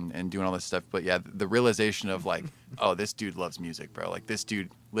skating and doing all this stuff. But yeah, the realization of like, oh, this dude loves music, bro. Like this dude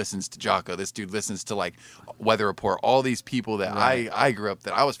listens to Jocko. This dude listens to like Weather Report. All these people that I grew up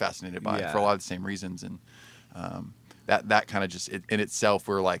that I was fascinated by for a lot of the same reasons, and that kind of just in itself,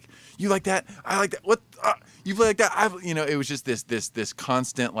 we're like, you like that? I like that. What you play like that? It was just this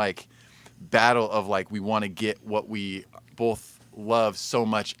constant like battle of like we want to get what we both love so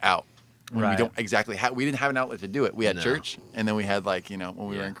much out. When we don't exactly we didn't have an outlet to do it. We had church, and then we had like when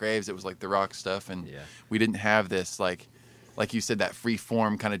we were in Graves, it was like the rock stuff, and we didn't have this like you said, that free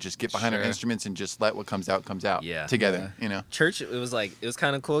form kind of just get behind our instruments and just let what comes out together. Church, it was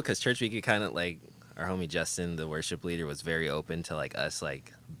kind of cool because church we could kind of like our homie Justin, the worship leader, was very open to like us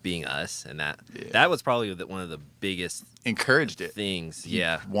like being us, and that was probably one of the biggest encouraged it things. He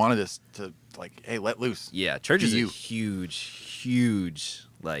wanted us to like, hey, let loose. Yeah, church is you. a huge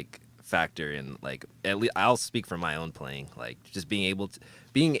like factor in like at least I'll speak for my own playing, like just being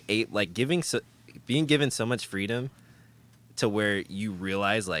given so much freedom to where you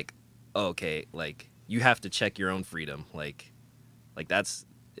realize like, oh, okay, like you have to check your own freedom, like that's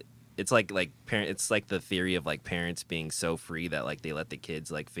it's like parent, it's like the theory of like parents being so free that like they let the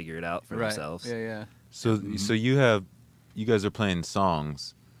kids like figure it out for themselves. So you guys are playing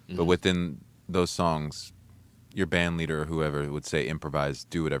songs, but within those songs, your band leader or whoever would say improvise,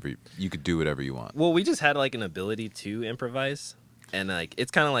 do whatever you could do whatever you want. Well, we just had like an ability to improvise, and like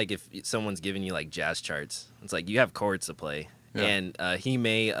it's kind of like if someone's giving you like jazz charts, it's like you have chords to play, and he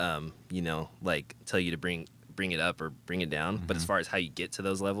may like tell you to bring it up or bring it down, but as far as how you get to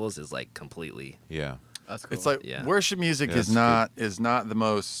those levels is like completely That's cool. It's like worship music is not the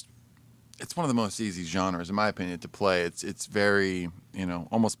most. It's one of the most easy genres, in my opinion, to play. It's very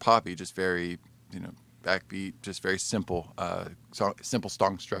almost poppy, just very backbeat, just very simple, simple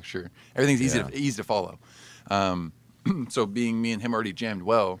song structure. Everything's easy to follow. So being me and him already jammed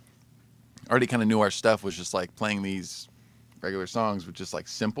well, already kind of knew our stuff was just like playing these regular songs, which just like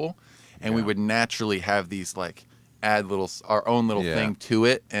simple, and we would naturally have these like add our own little thing to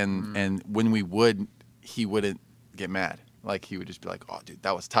it, and when we would, he wouldn't get mad. Like he would just be like, "Oh, dude,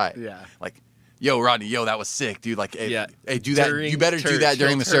 that was tight." Yeah. Like, "Yo, Rodney, that was sick, dude." Like, hey, do that. During You better do that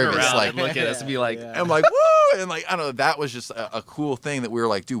during the he'll turn service. around Like, and look at us and be like, I'm like, woo! And like, I don't know, that was just a cool thing that we were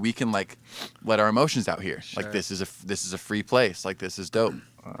like, dude, we can like let our emotions out here. Sure. Like, this is a free place. Like, this is dope.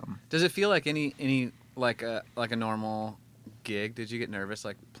 Does it feel like any like a normal gig? Did you get nervous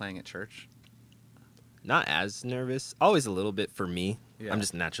like playing at church? not as nervous. Always a little bit for me. Yeah. I'm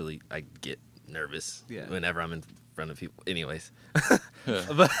just naturally, I get nervous whenever I'm in front of people. Anyways.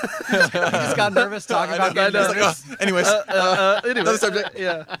 But I just got nervous talking about getting nervous. Anyways, another subject.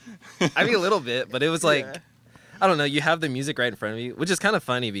 Yeah. I mean, a little bit, but it was like, I don't know. You have the music right in front of you, which is kind of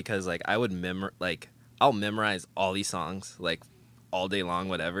funny because like I would I'll memorize all these songs like all day long,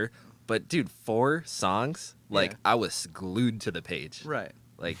 whatever. But dude, 4 songs, like I was glued to the page. Right.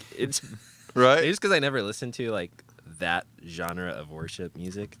 Like it's Right. just because I never listened to like that genre of worship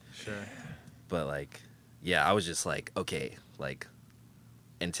music. Sure. But like, yeah, I was just like, okay, like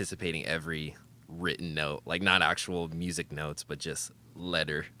anticipating every written note, like not actual music notes, but just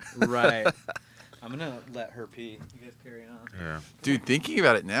letter. Right. I'm gonna let her pee. You guys carry on. Yeah. Dude, thinking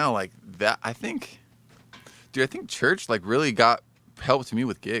about it now, like that, I think church like really helped me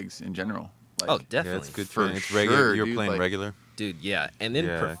with gigs in general. Like, Oh, Yeah, definitely. it's good For training. It's regular. sure, You're dude, playing like- regular. Dude, yeah. And then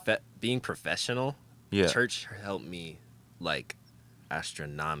Yeah. being professional, Yeah. church helped me like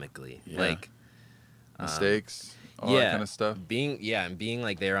astronomically. Yeah. Like mistakes, all that kind of stuff. And being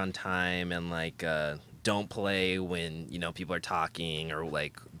like there on time and like don't play when, people are talking or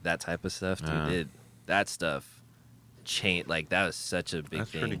like that type of stuff. Dude, that stuff changed. Like that was such a big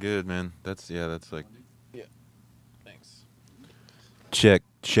That's thing. pretty good, man. That's like Yeah. Thanks. check.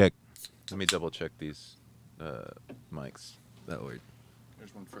 Let me double check these mics. That word.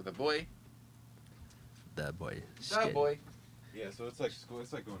 There's one for the boy. That boy. That Shit. boy. Yeah, so it's like school.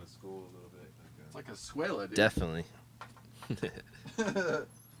 It's like going to school a little bit. It's like a suela, dude. Definitely.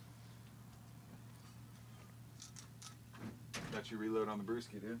 Got you reload on the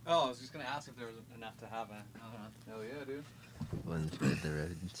brewski, dude. Oh, I was just gonna ask if there was enough to have a. Hell yeah, dude. One for the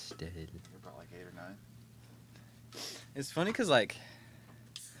road instead. You're about like 8 or 9. It's funny because like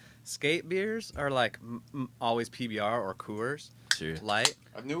skate beers are like always PBR or Coors Sure. Light.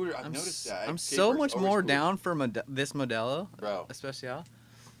 I've noticed that. I'm so much more down for this Modelo, Bro. Especial.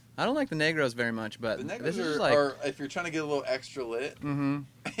 I don't like the Negros very much, but The this negatives is like. are if you're trying to get a little extra lit, Mm-hmm.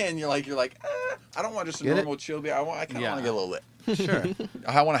 and you're like, I don't want just a Get it? normal chill beer. I kind of Yeah. want to get a little lit. Sure.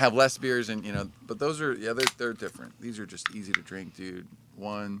 I want to have less beers, and but those are they're different. These are just easy to drink, dude.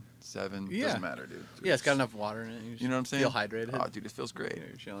 1, 7, Yeah. doesn't matter, dude. Yeah, it's got enough water in it. You know what I'm saying? Feel hydrated. Oh, dude, it feels great.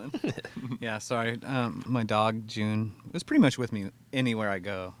 You're chilling. Yeah, sorry. My dog June was pretty much with me anywhere I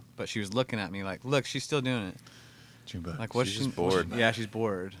go, but she was looking at me like, "Look, she's still doing it." Like, what's She's she just bored. Yeah, she's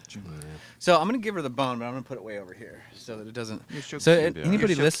bored. Yeah. So I'm gonna give her the bone, but I'm gonna put it way over here so that it doesn't. You're so So cute, yeah.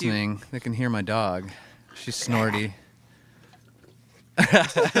 anybody You're so cute. listening that can hear my dog, she's snorty.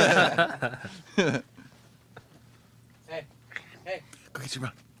 Hey, Go get your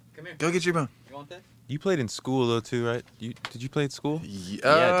bone. come here. Go get your bone. You want this? You played in school though too, right? Did you play at school?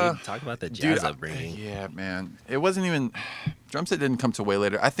 Yeah, dude. Talk about the dude, jazz upbringing. Yeah, man. It wasn't even drum set didn't come till way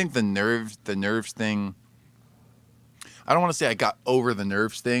later. I think the nerves thing. I don't want to say I got over the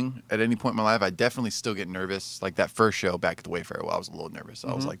nerves thing at any point in my life. I definitely still get nervous. Like that first show back at the Wayfarer, I was a little nervous.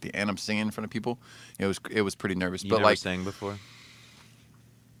 I was like and I'm singing in front of people. It was pretty nervous. You but never like sang before?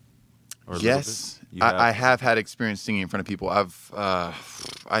 Or a little yes, bit? You I have had experience singing in front of people. I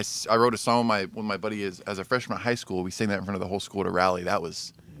wrote a song with my buddy as a freshman at high school. We sang that in front of the whole school at a rally. That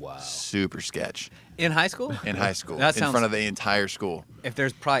was Wow. super sketch In high school? in high school That in sounds- front of the entire school. If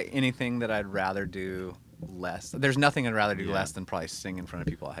there's probably anything that I'd rather do less, there's nothing I'd rather do Yeah. less than probably sing in front of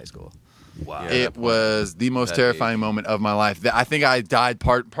people at high school. Wow. Yeah. It was the most that terrifying age. moment of my life. I think I died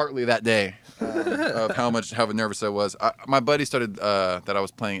partly that day of how nervous I was. My buddy started that I was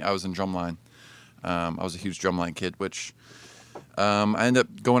playing. I was in drumline. I was a huge drumline kid, which I ended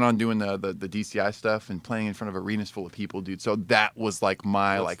up going on doing the DCI stuff and playing in front of arenas full of people, dude. So that was like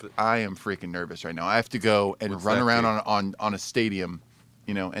I am freaking nervous right now. I have to go and What's run that around gig? on a stadium,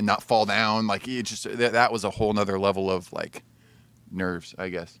 and not fall down. Like it just that was a whole nother level of like nerves, I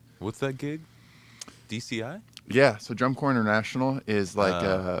guess. What's that gig? DCI? Yeah, so Drum Corps International is like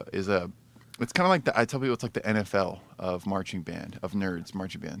it's kind of like I tell people it's like the NFL of marching band, of nerds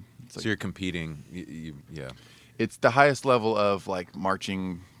marching band. It's like, So you're competing. Yeah. it's the highest level of like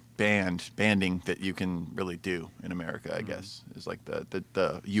marching banding that you can really do in America, I guess. Is like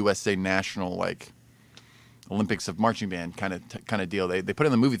the USA national like Olympics of marching band kind of deal. They put it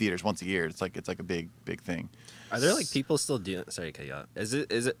in the movie theaters once a year. It's like a big thing. Are there like people still doing? Sorry, to cut you off. Is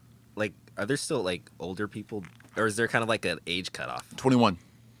it like? Are there still like older people, or is there kind of like an age cutoff? 21.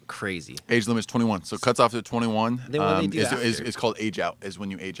 Crazy. Age limit is 21. So it cuts off at 21. Then what do they do after? Is called age out, is when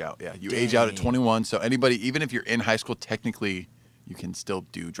you age out. Yeah, you age out at 21. So anybody, even if you're in high school, technically you can still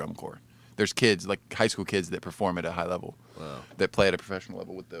do drum corps. There's kids, like high school kids that perform at a high level, Wow. that play at a professional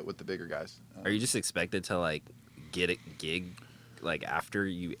level with the bigger guys. Are you just expected to like get a gig like after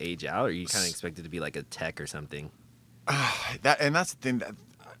you age out, or you kind of expected to be like a tech or something? That's the thing. That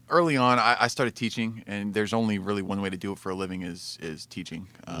early on, I started teaching, and there's only really one way to do it for a living is teaching.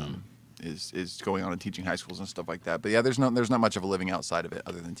 Is going on and teaching high schools and stuff like that. But yeah, there's not much of a living outside of it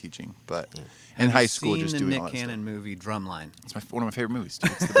other than teaching. But in high school, just doing all that Nick stuff. Cannon movie Drumline. It's one of my favorite movies.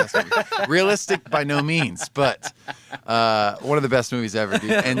 Dude. It's the best movie. Realistic by no means, but one of the best movies ever, dude.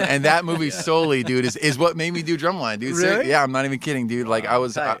 And that movie solely, dude, is what made me do Drumline, dude. Really? Yeah, I'm not even kidding, dude. Like I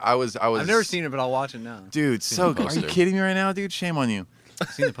was. I've never seen it, but I'll watch it now. Dude, so good. Are you kidding me right now, dude? Shame on you. I've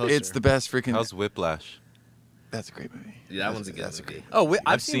seen the poster. It's the best freaking. How's Whiplash? That's a great movie. Yeah, that one's a good movie. great. Oh, I've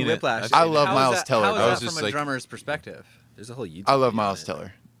I've seen seen it. Whiplash. I love How is Miles that- Teller. How is I that was from just a like- drummer's perspective? There's a whole YouTube. I love video on Miles it.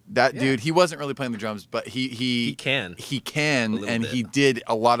 Teller. That Yeah. dude, he wasn't really playing the drums, but he can. A little and bit. he did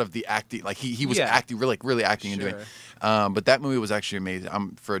a lot of the acting. Like he was Yeah. acting, really acting and doing. Sure. But that movie was actually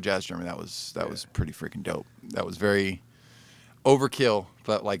amazing. For a jazz drummer, that was pretty freaking dope. That was very overkill,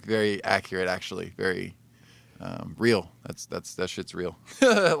 but like very accurate. Actually, very real. That shit's real.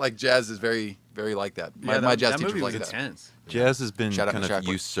 Like jazz is very like that. My jazz that teacher movie was was like that. intense. Jazz has been Shout out kind to of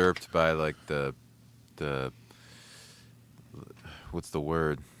Shackler. usurped by like the what's the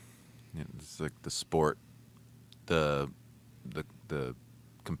word? It's like the sport, the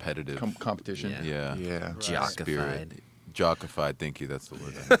competitive Competition. Yeah. Yeah. Jockified. Jockified. Thank you. That's the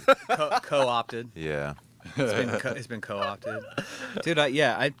word. Co-opted. Yeah. It's been co-opted. Dude,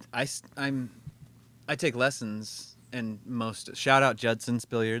 I take lessons and most shout out Judson's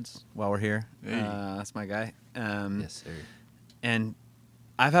Billiards while we're here. Hey. That's my guy. Yes, sir. And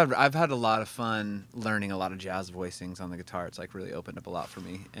I've had a lot of fun learning a lot of jazz voicings on the guitar. It's like really opened up a lot for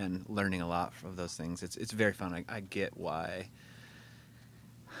me, and learning a lot of those things. It's very fun. I get why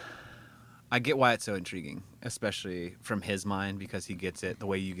it's so intriguing, especially from his mind, because he gets it the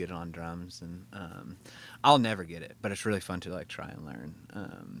way you get it on drums, and I'll never get it, but it's really fun to like try and learn.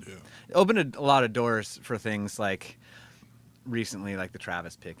 It opened a lot of doors for things like recently, like the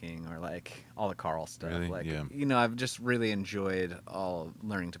Travis picking or like all the Carl stuff. Really? Like, Yeah. you know, I've just really enjoyed all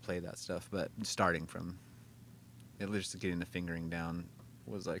learning to play that stuff, but starting from at least getting the fingering down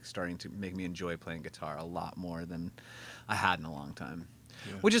was like starting to make me enjoy playing guitar a lot more than I had in a long time.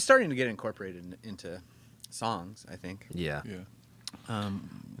 Yeah. Which is starting to get incorporated into songs, I think. Yeah. Yeah. And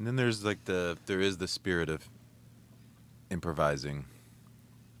then there's like there is the spirit of improvising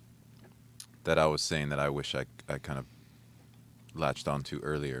that I was saying that I wish I kind of latched onto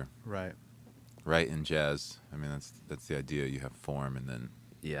earlier. Right. Right, in jazz, I mean that's the idea. You have form, and then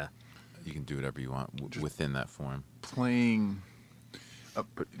Yeah. you can do whatever you want within that form. Playing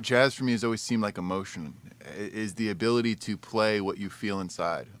jazz for me has always seemed like emotion. Is the ability to play what you feel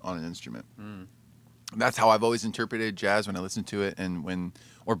inside on an instrument. That's how I've always interpreted jazz when I listen to it,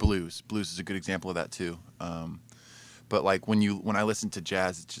 or blues. Blues is a good example of that too. But like when I listen to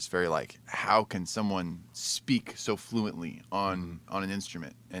jazz, it's just very like, how can someone speak so fluently on an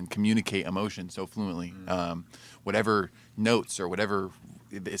instrument and communicate emotion so fluently? Whatever notes or whatever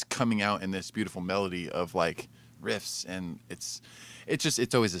is coming out in this beautiful melody of like riffs, and it's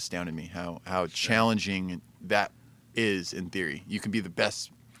always astounded me how challenging that is in theory. You can be the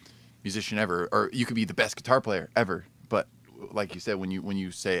best musician ever, or you could be the best guitar player ever, but like you said, when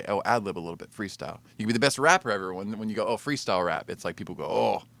you say, oh, ad-lib a little bit, freestyle, you can be the best rapper ever. When you go, oh, freestyle rap, it's like people go,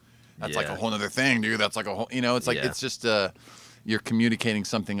 oh, that's like a Yeah. whole other thing, dude. That's like a whole, it's like, Yeah. it's just you're communicating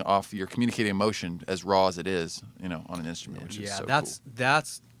something you're communicating emotion as raw as it is, on an instrument, which is Yeah, so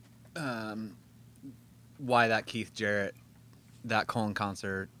that's why that that Colin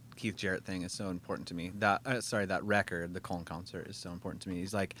concert, Keith Jarrett thing is so important to me. That record, the Colin concert, is so important to me.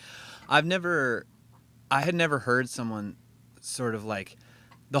 He's like, I had never heard someone sort of like,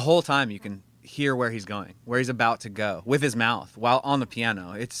 the whole time you can hear where he's going, where he's about to go with his mouth while on the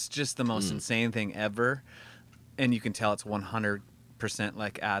piano. It's just the most insane thing ever, and you can tell it's 100%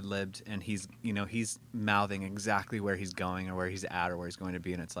 like ad-libbed, and he's mouthing exactly where he's going or where he's at or where he's going to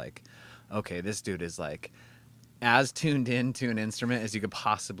be, and it's like, okay, this dude is like as tuned in to an instrument as you could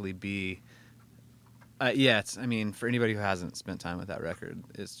possibly be. For anybody who hasn't spent time with that record,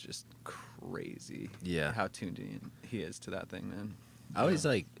 it's just crazy. Yeah. How tuned in he is to that thing, man. I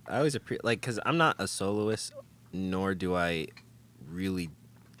always appreciate, like, because I'm not a soloist, nor do I'm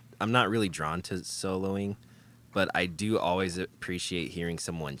not really drawn to soloing, but I do always appreciate hearing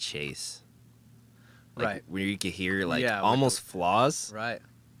someone chase. Like, Right. where you can hear like Yeah, with almost flaws Right.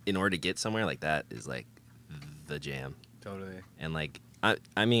 in order to get somewhere, like that is like the jam. Totally. And like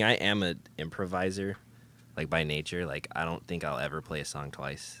I mean I am an improviser, like by nature. Like I don't think I'll ever play a song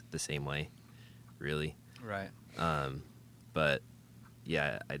twice the same way, really. Right. But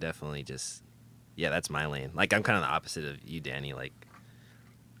yeah, I definitely yeah, that's my lane. Like, I'm kind of the opposite of you, Danny. Like,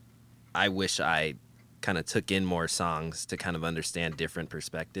 I wish I kind of took in more songs to kind of understand different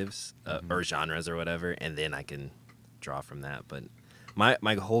perspectives or genres or whatever, and then I can draw from that. But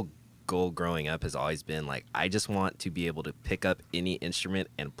my whole goal growing up has always been like, I just want to be able to pick up any instrument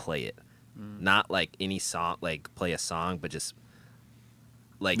and play it. Not like any song, like play a song, but just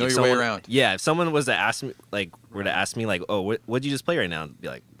like Know if your way someone, around. yeah, if someone was to ask me, like, were to ask me, like, oh, what'd you just play right now? I'd be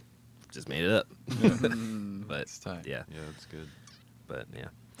like, just made it up. But It's tight. yeah, Yeah, that's good. but yeah.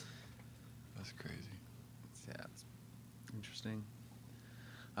 That's crazy. Yeah, it's interesting.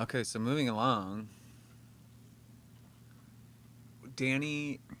 Okay, so moving along,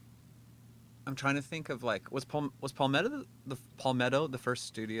 Danny. I'm trying to think of like was Palmetto the first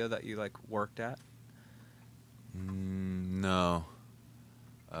studio that you like worked at? No.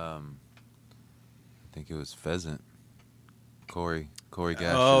 I think it was Pheasant. Corey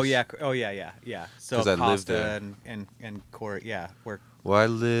Gash. Oh yeah. So 'Cause I lived Costa there. and Corey, yeah, worked. Well, I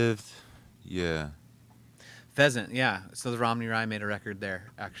lived. Yeah. Pheasant, yeah. So the Romney Rye made a record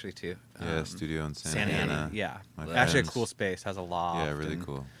there actually too. Yeah. Studio in Santa Santa Ana. Ana, yeah. My Actually, a friends. cool space, has a loft. Yeah, really and-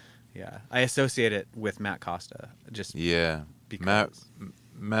 cool. Yeah, I associate it with Matt Costa. Just Yeah. because.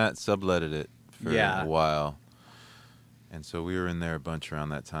 Matt subletted it for Yeah. a while. And so we were in there a bunch around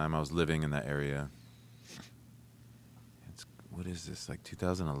that time. I was living in that area. What is this, like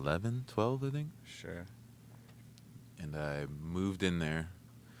 2011, 12, I think? Sure. And I moved in there.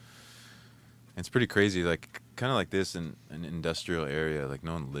 And it's pretty crazy, like kind of like this in an industrial area. Like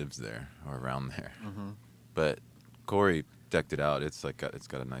no one lives there or around there. Mm-hmm. But Corey decked it out. It's like it's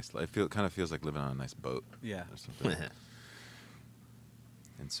got a nice life. It kind of feels like living on a nice boat Yeah. or something.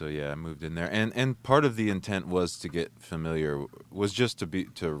 And so yeah, I moved in there, and part of the intent was to get familiar, was just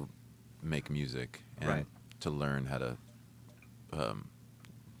to make music and Right. to learn how to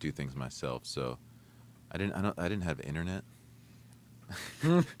do things myself. So I didn't have internet.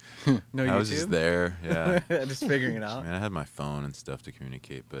 No, I was just YouTube? there. Yeah, Just figuring it I out. mean, I had my phone and stuff to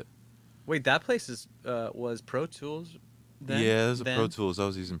communicate, but Wait, that place was Pro Tools. Then? yeah, it was a Then? Pro Tools. I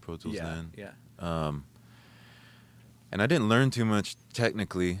was using Pro Tools Yeah, then. yeah. And I didn't learn too much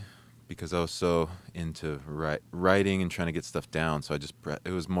technically because I was so into writing and trying to get stuff down. So I just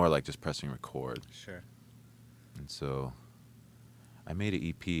it was more like just pressing record. Sure. And so I made an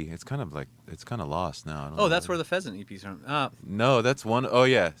EP. It's kind of lost now. I don't Oh, know that's what where the Pheasant EP's from. No, that's one. Oh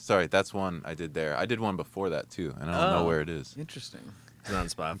yeah, sorry, that's one I did there. I did one before that too, and I don't know Oh. where it is. Interesting. It's not on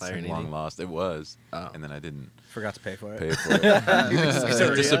It's Spotify or like anything. long lost. It was, Oh. and then I didn't Forgot to pay for it. pay for it.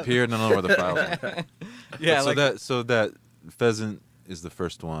 Sorry, It disappeared. And I don't know where the files are. Yeah, But so that Pheasant is the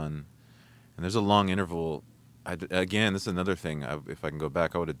first one, and there's a long interval. Again, this is another thing. If I can go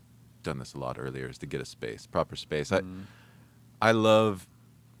back, I would have done this a lot earlier. Is to get a space, proper space. I love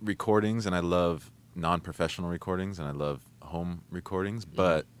recordings, and I love non-professional recordings, and I love home recordings.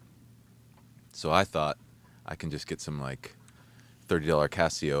 But so I thought I can just get some like $30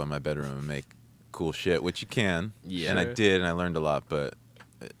 Casio in my bedroom and make cool shit, which you can. Yeah. And I Sure. did, and I learned a lot. But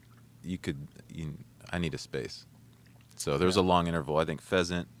I need a space. So there was a long interval. I think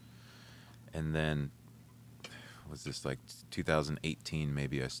Pheasant, and then was this like 2018?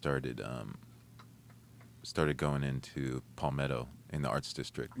 Maybe I started going into Palmetto in the Arts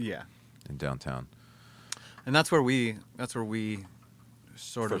District Yeah. in downtown. And that's where we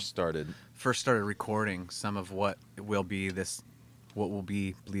sort First started. of first started recording some of what will be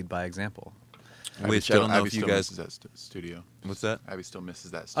Bleed by Example. Which I don't know Abby if you still guys. misses that studio. What's that? Abby still misses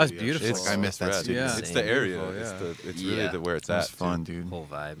that Oh, studio. it's beautiful. She's like, I miss that rad. studio. Yeah. It's the area. Beautiful, yeah. It's Yeah. really where it's It was at. fun, too. dude. Whole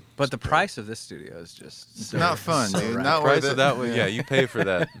vibe. But the price of this studio is just It's not fun, so dude. rad. Not Price worth of it. that one, yeah, you pay for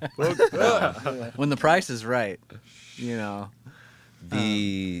that. When the price is right, you know.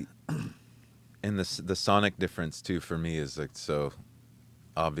 The and the sonic difference too for me is like so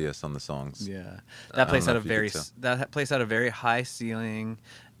obvious on the songs. Yeah, I that don't place know had a if you very could tell. that place had a very high ceiling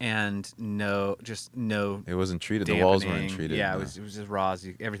and no. It wasn't treated. The walls weren't dampening. treated. Yeah, no. it was just raw.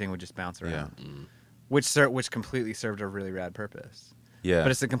 Everything would just bounce Yeah. around. Which completely served a really rad purpose. Yeah, But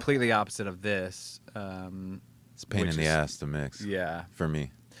it's the completely opposite of this. it's a pain which in the is- ass to mix. Yeah, For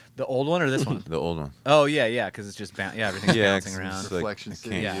me, the old one or this one? the old one. Oh yeah, because it's just everything's Yeah, bouncing 'cause around. it's like, Reflection I City.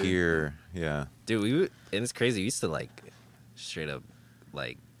 can't Yeah. hear. Yeah, Dude, and it's crazy. We used to like straight up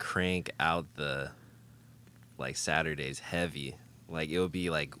like crank out the like Saturdays heavy. Like it would be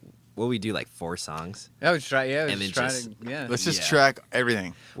like what we do like 4 songs. Yeah, we try. Yeah, we And just then try just- to. Yeah. Let's just Yeah. track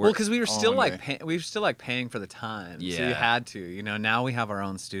everything. Well, because we were all still one like day. we were still like paying for the time, so you Yeah. had to. You know, now we have our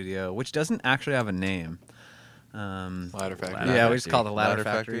own studio, which doesn't actually have a name. Ladder Factory. Ladder Yeah, we just call it the Ladder, Ladder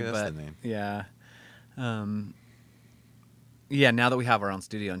Factory, Factory, that's but the name. yeah, Yeah, now that we have our own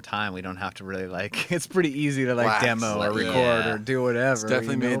studio and time, we don't have to really like. It's pretty easy to like Wax. demo or Yeah. record or do whatever. It's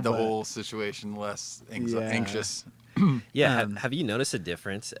definitely you know, made the but- whole situation less Yeah. anxious. Yeah. Have you noticed a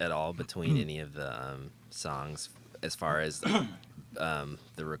difference at all between any of the songs as far as the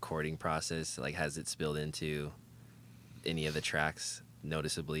recording process? Like, has it spilled into any of the tracks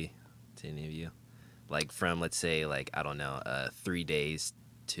noticeably to any of you? Like from, let's say, like, I don't know, 3 days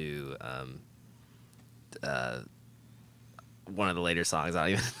to one of the later songs.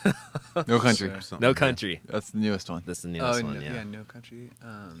 I don't even. No Country. Something, No yeah. Country. That's the newest one. That's the newest Oh, one. Yeah. No Country.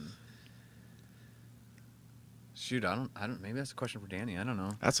 Shoot, I don't. Maybe that's a question for Danny. I don't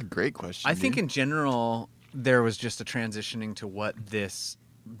know. That's a great question. I think dude. in general there was just a transitioning to what this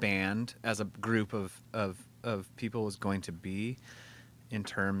band as a group of people was going to be in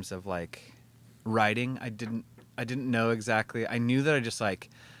terms of like writing. I didn't know exactly. I knew that I just like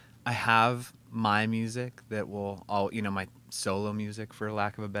I have my music that will all my solo music, for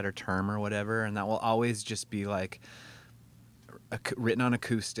lack of a better term or whatever, and that will always just be like written on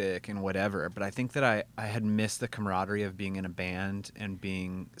acoustic and whatever. But I think that I had missed the camaraderie of being in a band and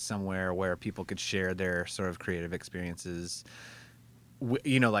being somewhere where people could share their sort of creative experiences,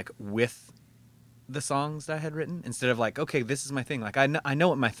 like with the songs that I had written, instead of like, okay, this is my thing. Like I know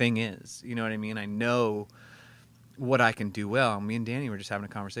what my thing is. You know what I mean? I know what I can do well. Me and Danny were just having a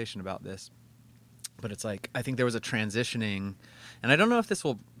conversation about this. But it's like, I think there was a transitioning, and I don't know if this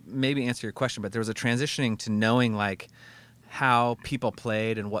will maybe answer your question, but there was a transitioning to knowing like how people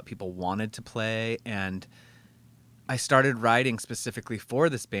played and what people wanted to play. And I started writing specifically for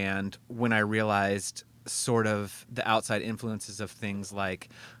this band when I realized sort of the outside influences of things like,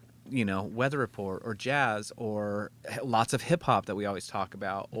 Weather Report or jazz or lots of hip hop that we always talk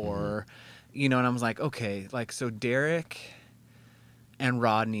about, or, and I was like, okay, like, so Derek and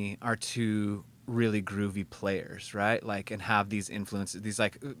Rodney are two really groovy players, right? Like, and have these influences,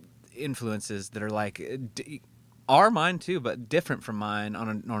 that are like, are mine too, but different from mine on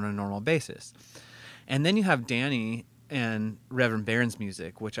a normal basis. And then you have Danny and Reverend Barron's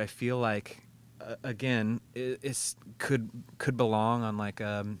music, which I feel like, again, could belong on like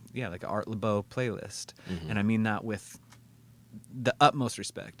an Art LeBeau playlist, and I mean that with the utmost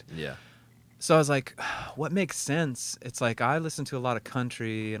respect. Yeah. So I was like, what makes sense? It's like I listen to a lot of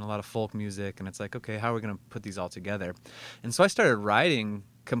country and a lot of folk music, and it's like, okay, how are we going to put these all together? And so I started writing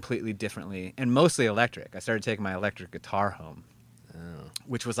completely differently and mostly electric. I started taking my electric guitar home,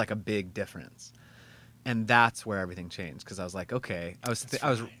 which was like a big difference. And that's where everything changed, because I was like, okay, I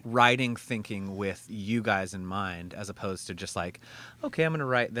was writing thinking with you guys in mind, as opposed to just like, okay, I'm going to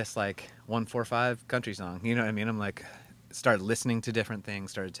write this like 1-4-5 country song. You know what I mean? I'm like, started listening to different things,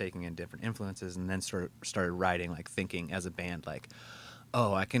 started taking in different influences, and then started writing, like thinking as a band, like,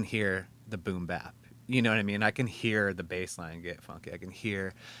 oh, I can hear the boom bap. You know what I mean? I can hear the bass line get funky. I can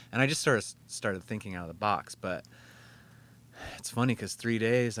hear, and I just sort of started thinking out of the box. But it's funny because 3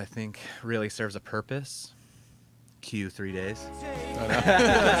 days, I think, really serves a purpose. Cue 3 days.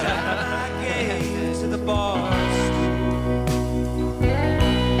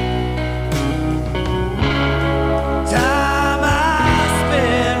 Time I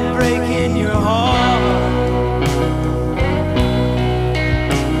spent breaking your heart.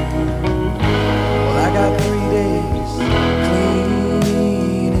 Well, I got 3 days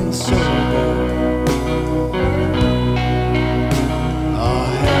clean and sober. Oh,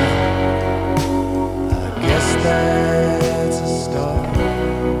 hell, I guess that's a start.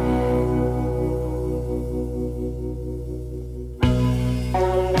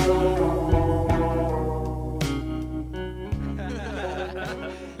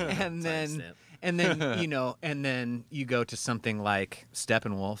 and then Timestamp. and then you go to something like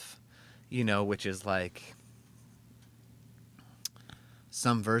Steppenwolf, which is like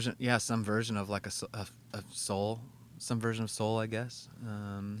some version of like a soul, some version of soul, I guess.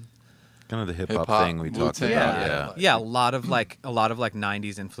 Kind of the hip hop Hip-hop, thing we talked Wu-Tang, about. Yeah, a lot of like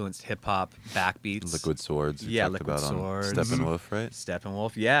 90s influenced hip hop backbeats. Liquid Swords. We Yeah, talked Liquid about Swords. on Steppenwolf, right?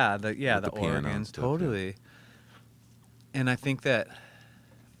 Steppenwolf, yeah, the the piano organ, and stuff, totally. And I think that,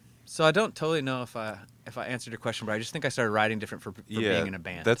 so I don't totally know if I answered your question, but I just think I started writing different for being in a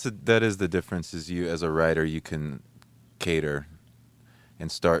band. That is the difference. Is you as a writer, you can cater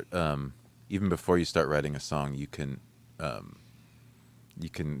and start even before you start writing a song. You can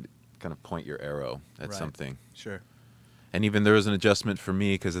kind of point your arrow at Right. something. Sure. And even there was an adjustment for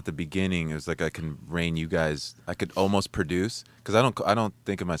me because at the beginning it was like I can rein you guys. I could almost produce because I don't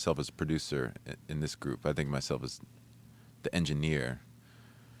think of myself as a producer in this group. I think of myself as the engineer.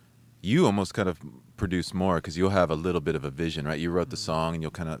 You almost kind of produce more because you'll have a little bit of a vision, right? You wrote the song and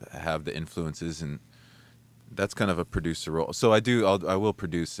you'll kind of have the influences and that's kind of a producer role. So I will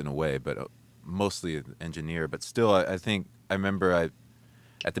produce in a way, but mostly an engineer. But still, I think I remember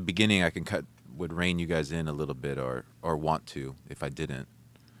at the beginning I would rein you guys in a little bit or want to if I didn't.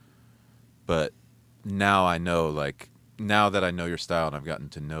 But now I know, like, now that I know your style and I've gotten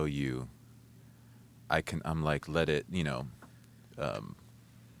to know you, I'm like, let it, you know,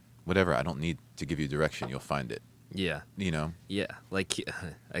 whatever. I don't need to give you direction. You'll find it. Yeah. You know? Yeah. Like,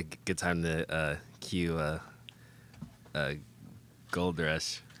 a good time to cue Gold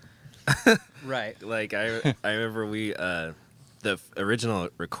Rush. Right. Like, I remember the original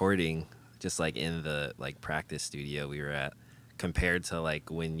recording, just like in the like practice studio we were at, compared to like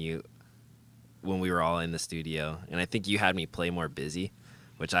when we were all in the studio, and I think you had me play more busy,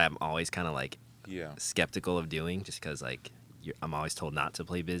 which I am always kind of like skeptical of doing, just because like I'm always told not to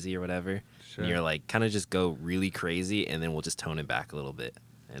play busy or whatever. Sure. And you're like, kind of just go really crazy, and then we'll just tone it back a little bit.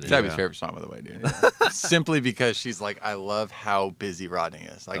 And It's then, Abby's favorite song, by the way, dude. Simply because she's like, I love how busy Rodney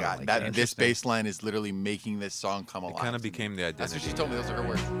is. Like, this bass line is literally making this song come alive. It kind of became the identity. That's what she told me. Those are her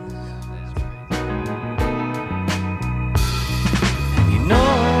words. You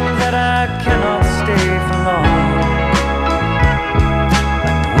know that I cannot stay for long,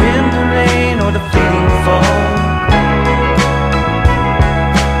 like the wind, the rain, or the fleeting fog.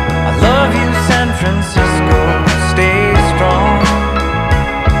 I love you, San Francisco. Stay strong.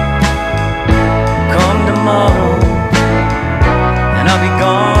 Come tomorrow, and I'll be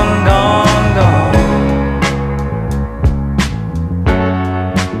gone, gone, gone.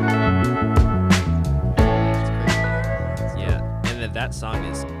 yeah, and then that song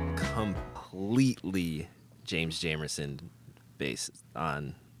is completely James Jamerson based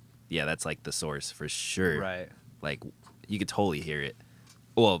on. Yeah, that's like the source for sure. Right. Like, you could totally hear it.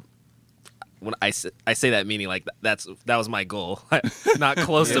 Well, when I say that, meaning like that was my goal. Not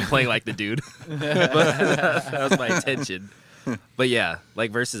close to playing like the dude, but that was my intention. But yeah,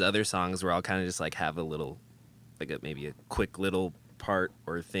 like versus other songs where I'll kind of just like have a little, like maybe a quick little part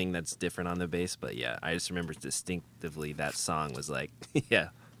or thing that's different on the bass. But yeah, I just remember distinctively that song was like, yeah,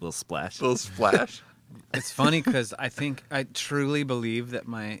 little splash. Little splash. It's funny because I truly believe that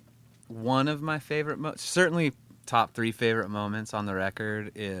one of my favorite certainly top 3 favorite moments on the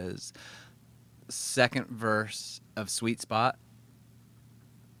record is second verse of Sweet Spot,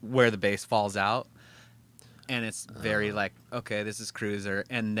 where the bass falls out, and it's very like, okay, this is cruiser,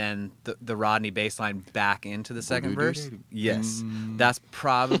 and then the Rodney bass line back into the second verse. Yes, that's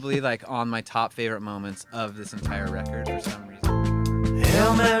probably like on my top favorite moments of this entire record for some reason.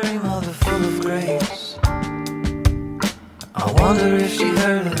 Hail Mary, mother full of grace. I wonder if she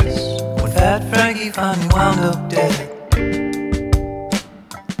heard us when Fat Frankie finally wound up dead,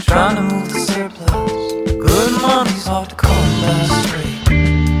 trying to move the surplus. Good money's hard to come by straight.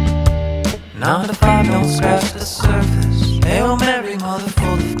 9 to 5 don't scratch the surface. Hail Mary, mother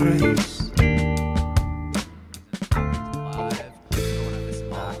full of grace. Live, when I listen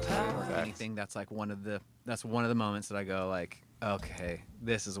back to it or anything, that's one of the moments that I go like, okay,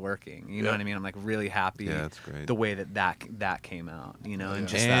 this is working. You know what I mean? I'm like really happy. Yeah, that's great. The way that came out. You know, and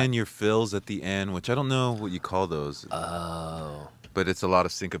just And your fills at the end, which I don't know what you call those. Oh. But it's a lot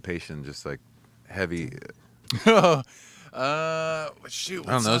of syncopation, just like heavy. Shoot. I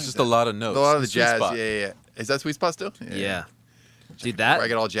don't know. It's just a lot of notes. A lot of the Sweet jazz. spot. Yeah. Is that Sweet Spot still? Yeah. Dude, Where I that.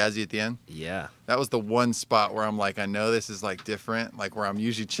 get all jazzy at the end. Yeah. That was the one spot where I'm like, I know this is like different, like where I'm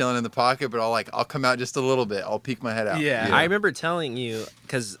usually chilling in the pocket, but I'll come out just a little bit. I'll peek my head out. Yeah. I remember telling you,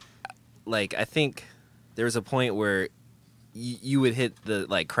 because, like, I think there was a point where you would hit the,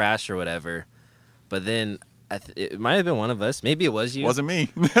 like, crash or whatever, but then it might have been one of us. Maybe it was you. Wasn't me.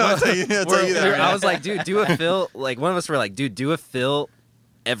 I'll tell you that. Right I now. was like, dude, do a fill. Like, one of us were like, dude, do a fill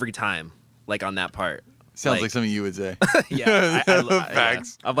every time, like, on that part. Sounds like something you would say. Yeah.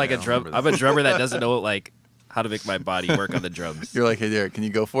 Facts. I'm like I'm a drummer that doesn't know, like, how to make my body work on the drums. You're like, hey, Derek, can you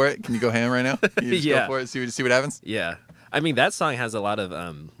go for it? Can you go ham right now? Can you just Yeah. go for it, see what happens? Yeah. I mean, that song has a lot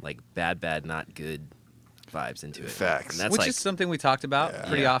of, like, bad, not good vibes into it. Facts. And that's which like, is something we talked about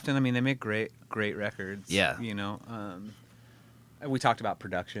pretty Yeah. often. I mean, they make great records. Yeah. You know, we talked about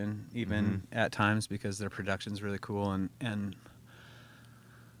production even at times because their production's really cool and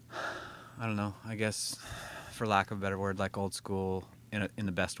I don't know. I guess for lack of a better word, like old school in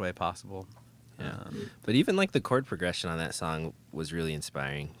the best way possible. Yeah. But even like the chord progression on that song was really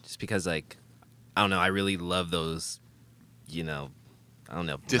inspiring, just because like I don't know, I really love those, you know, I don't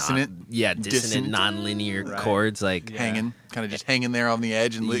know, Dissonant? dissonant, non-linear Right. chords, like Hanging, kind of just hanging there on the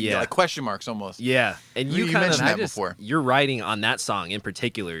edge and like question marks almost. yeah. And You you kind mentioned of that before. your writing on that song in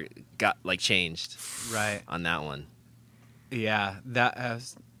particular got like changed Right. on that one. Yeah, that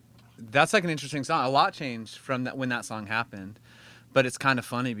has that's like an interesting song. A lot changed from that when that song happened, but it's kind of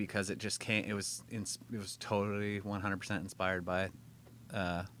funny because it just came. It was totally 100% inspired by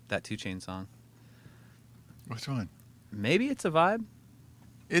that 2 Chainz song. Which one? Maybe It's a Vibe.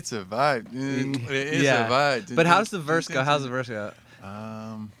 It's a vibe. It is a vibe. But how's the verse go? How's the verse go?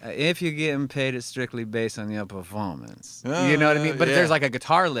 Um, If you're getting paid, it's strictly based on your performance. You know what I mean? But yeah. there's like a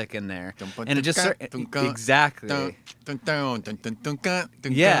guitar lick in there, and it just exactly.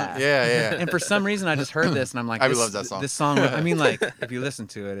 Yeah. Yeah. And for some reason, I just heard this, and I'm like, I this, love that song. This song. I mean, like, if you listen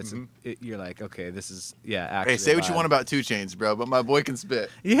to it, you're like, okay, this is actually. Hey, say what you a vibe. want about 2 Chainz, bro, but my boy can spit.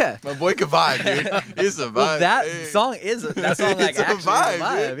 Yeah. My boy can vibe, dude. It's a vibe. Well, that Hey. song is that song like It's a actually vibe, a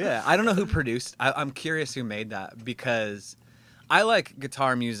vibe. dude. Yeah. I don't know who produced. I'm curious who made that because I like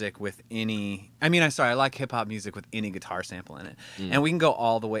guitar music with any. I mean, I like hip hop music with any guitar sample in it, and we can go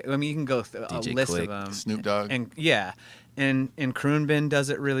all the way. I mean, you can go through a DJ list Quick, of them. Snoop Dogg. And Kroonbin does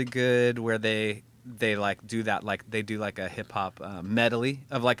it really good, where they like do that, like they do like a hip hop medley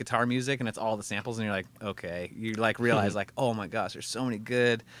of like guitar music, and it's all the samples, and you're like, okay, you like realize like, oh my gosh, there's so many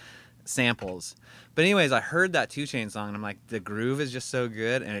good samples. But anyways, I heard that 2 Chainz song, and I'm like, the groove is just so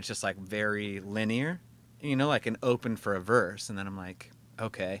good, and it's just like very linear. Like an open for a verse, and then I'm like,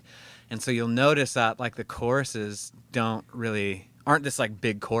 okay. And so you'll notice that like the choruses aren't this like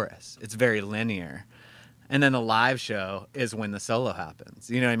big chorus. It's very linear. And then the live show is when the solo happens.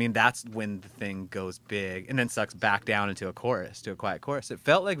 You know what I mean? That's when the thing goes big and then sucks back down into a chorus, to a quiet chorus. It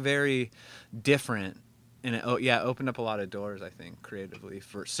felt like very different, and it opened up a lot of doors, I think, creatively,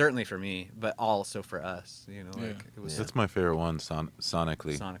 certainly for me, but also for us. Like it was That's my favorite one,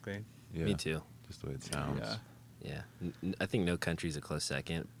 sonically. sonically. Yeah. Me too. Just the way it sounds. Yeah. Yeah, I think No Country's a close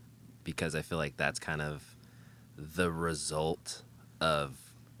second because I feel like that's kind of the result of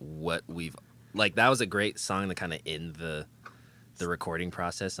what we've like. That was a great song to kind of end the recording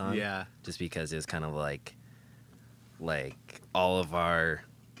process on. Yeah. Just because it was kind of like all of our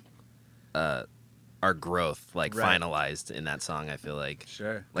growth Right. finalized in that song. I feel like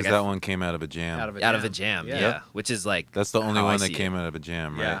Sure. like Because that one came out of a jam. Out of a jam. yeah. Yeah. Which is like That's the only how I one that see came it. out of a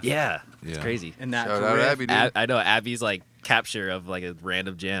jam, Yeah. right? Yeah, it's Yeah. crazy. And that Shout out riff- Abby, dude. I know Abby's like capture of like a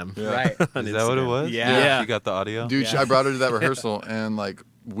random jam. Yeah. Right. on Is that what it Instagram. was? Yeah. She got the audio? Dude, Yeah. I brought her to that rehearsal, and like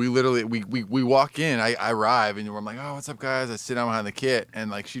we literally we walk in. I arrive, and I'm like, oh, what's up, guys? I sit down behind the kit, and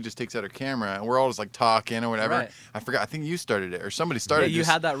like she just takes out her camera, and we're all just like talking or whatever. Right. I forgot. I think you started it, or somebody Yeah, started. you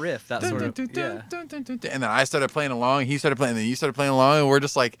just, had that riff, that sort of. Yeah. and then I started playing along. He started playing, and then you started playing along, and we're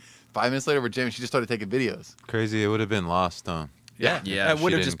just like 5 minutes later, we're jamming. She just started taking videos. Crazy. It would have been lost, huh? Yeah. It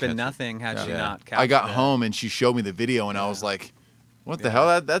would She have just didn't been catch it. nothing had she Yeah. not. I got captured it. home, and she showed me the video, and I was like, what the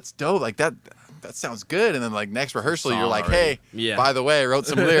hell? That's dope. Like that sounds good. And then like next rehearsal, Song you're like, already. hey, Yeah. by the way, I wrote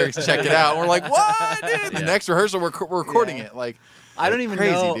some lyrics. Check it out. And we're like, what, dude? The Yeah. next rehearsal, we're recording Yeah. it. Like, I don't even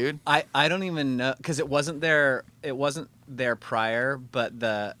crazy, know, dude. I don't even know because it wasn't there. It wasn't there prior, but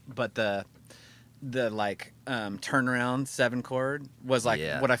the like turnaround 7 chord was like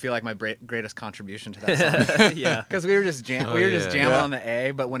Yeah. what I feel like my greatest contribution to that song. Yeah. Because we were just jamming Yeah. on the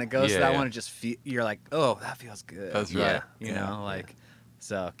A, but when it goes to Yeah, that yeah. one, it just you're like, oh, that feels good. That's Yeah. right. You Yeah. know, like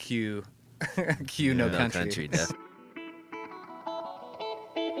so cue No No Country. Country, def-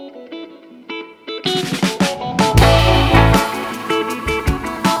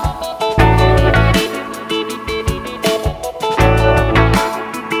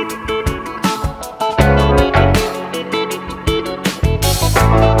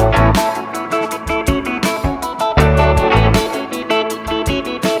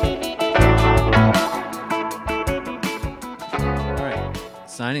 All right,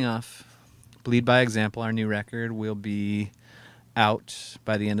 signing off. Bleed by Example, our new record, will be out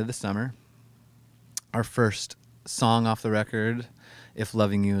by the end of the summer. Our first song off the record, If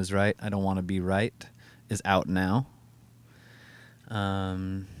Loving You Is Right, I Don't Want to Be Right, is out now.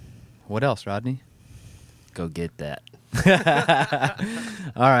 What else, Rodney? Go get that.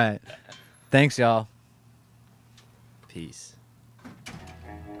 All right. Thanks, y'all. Peace.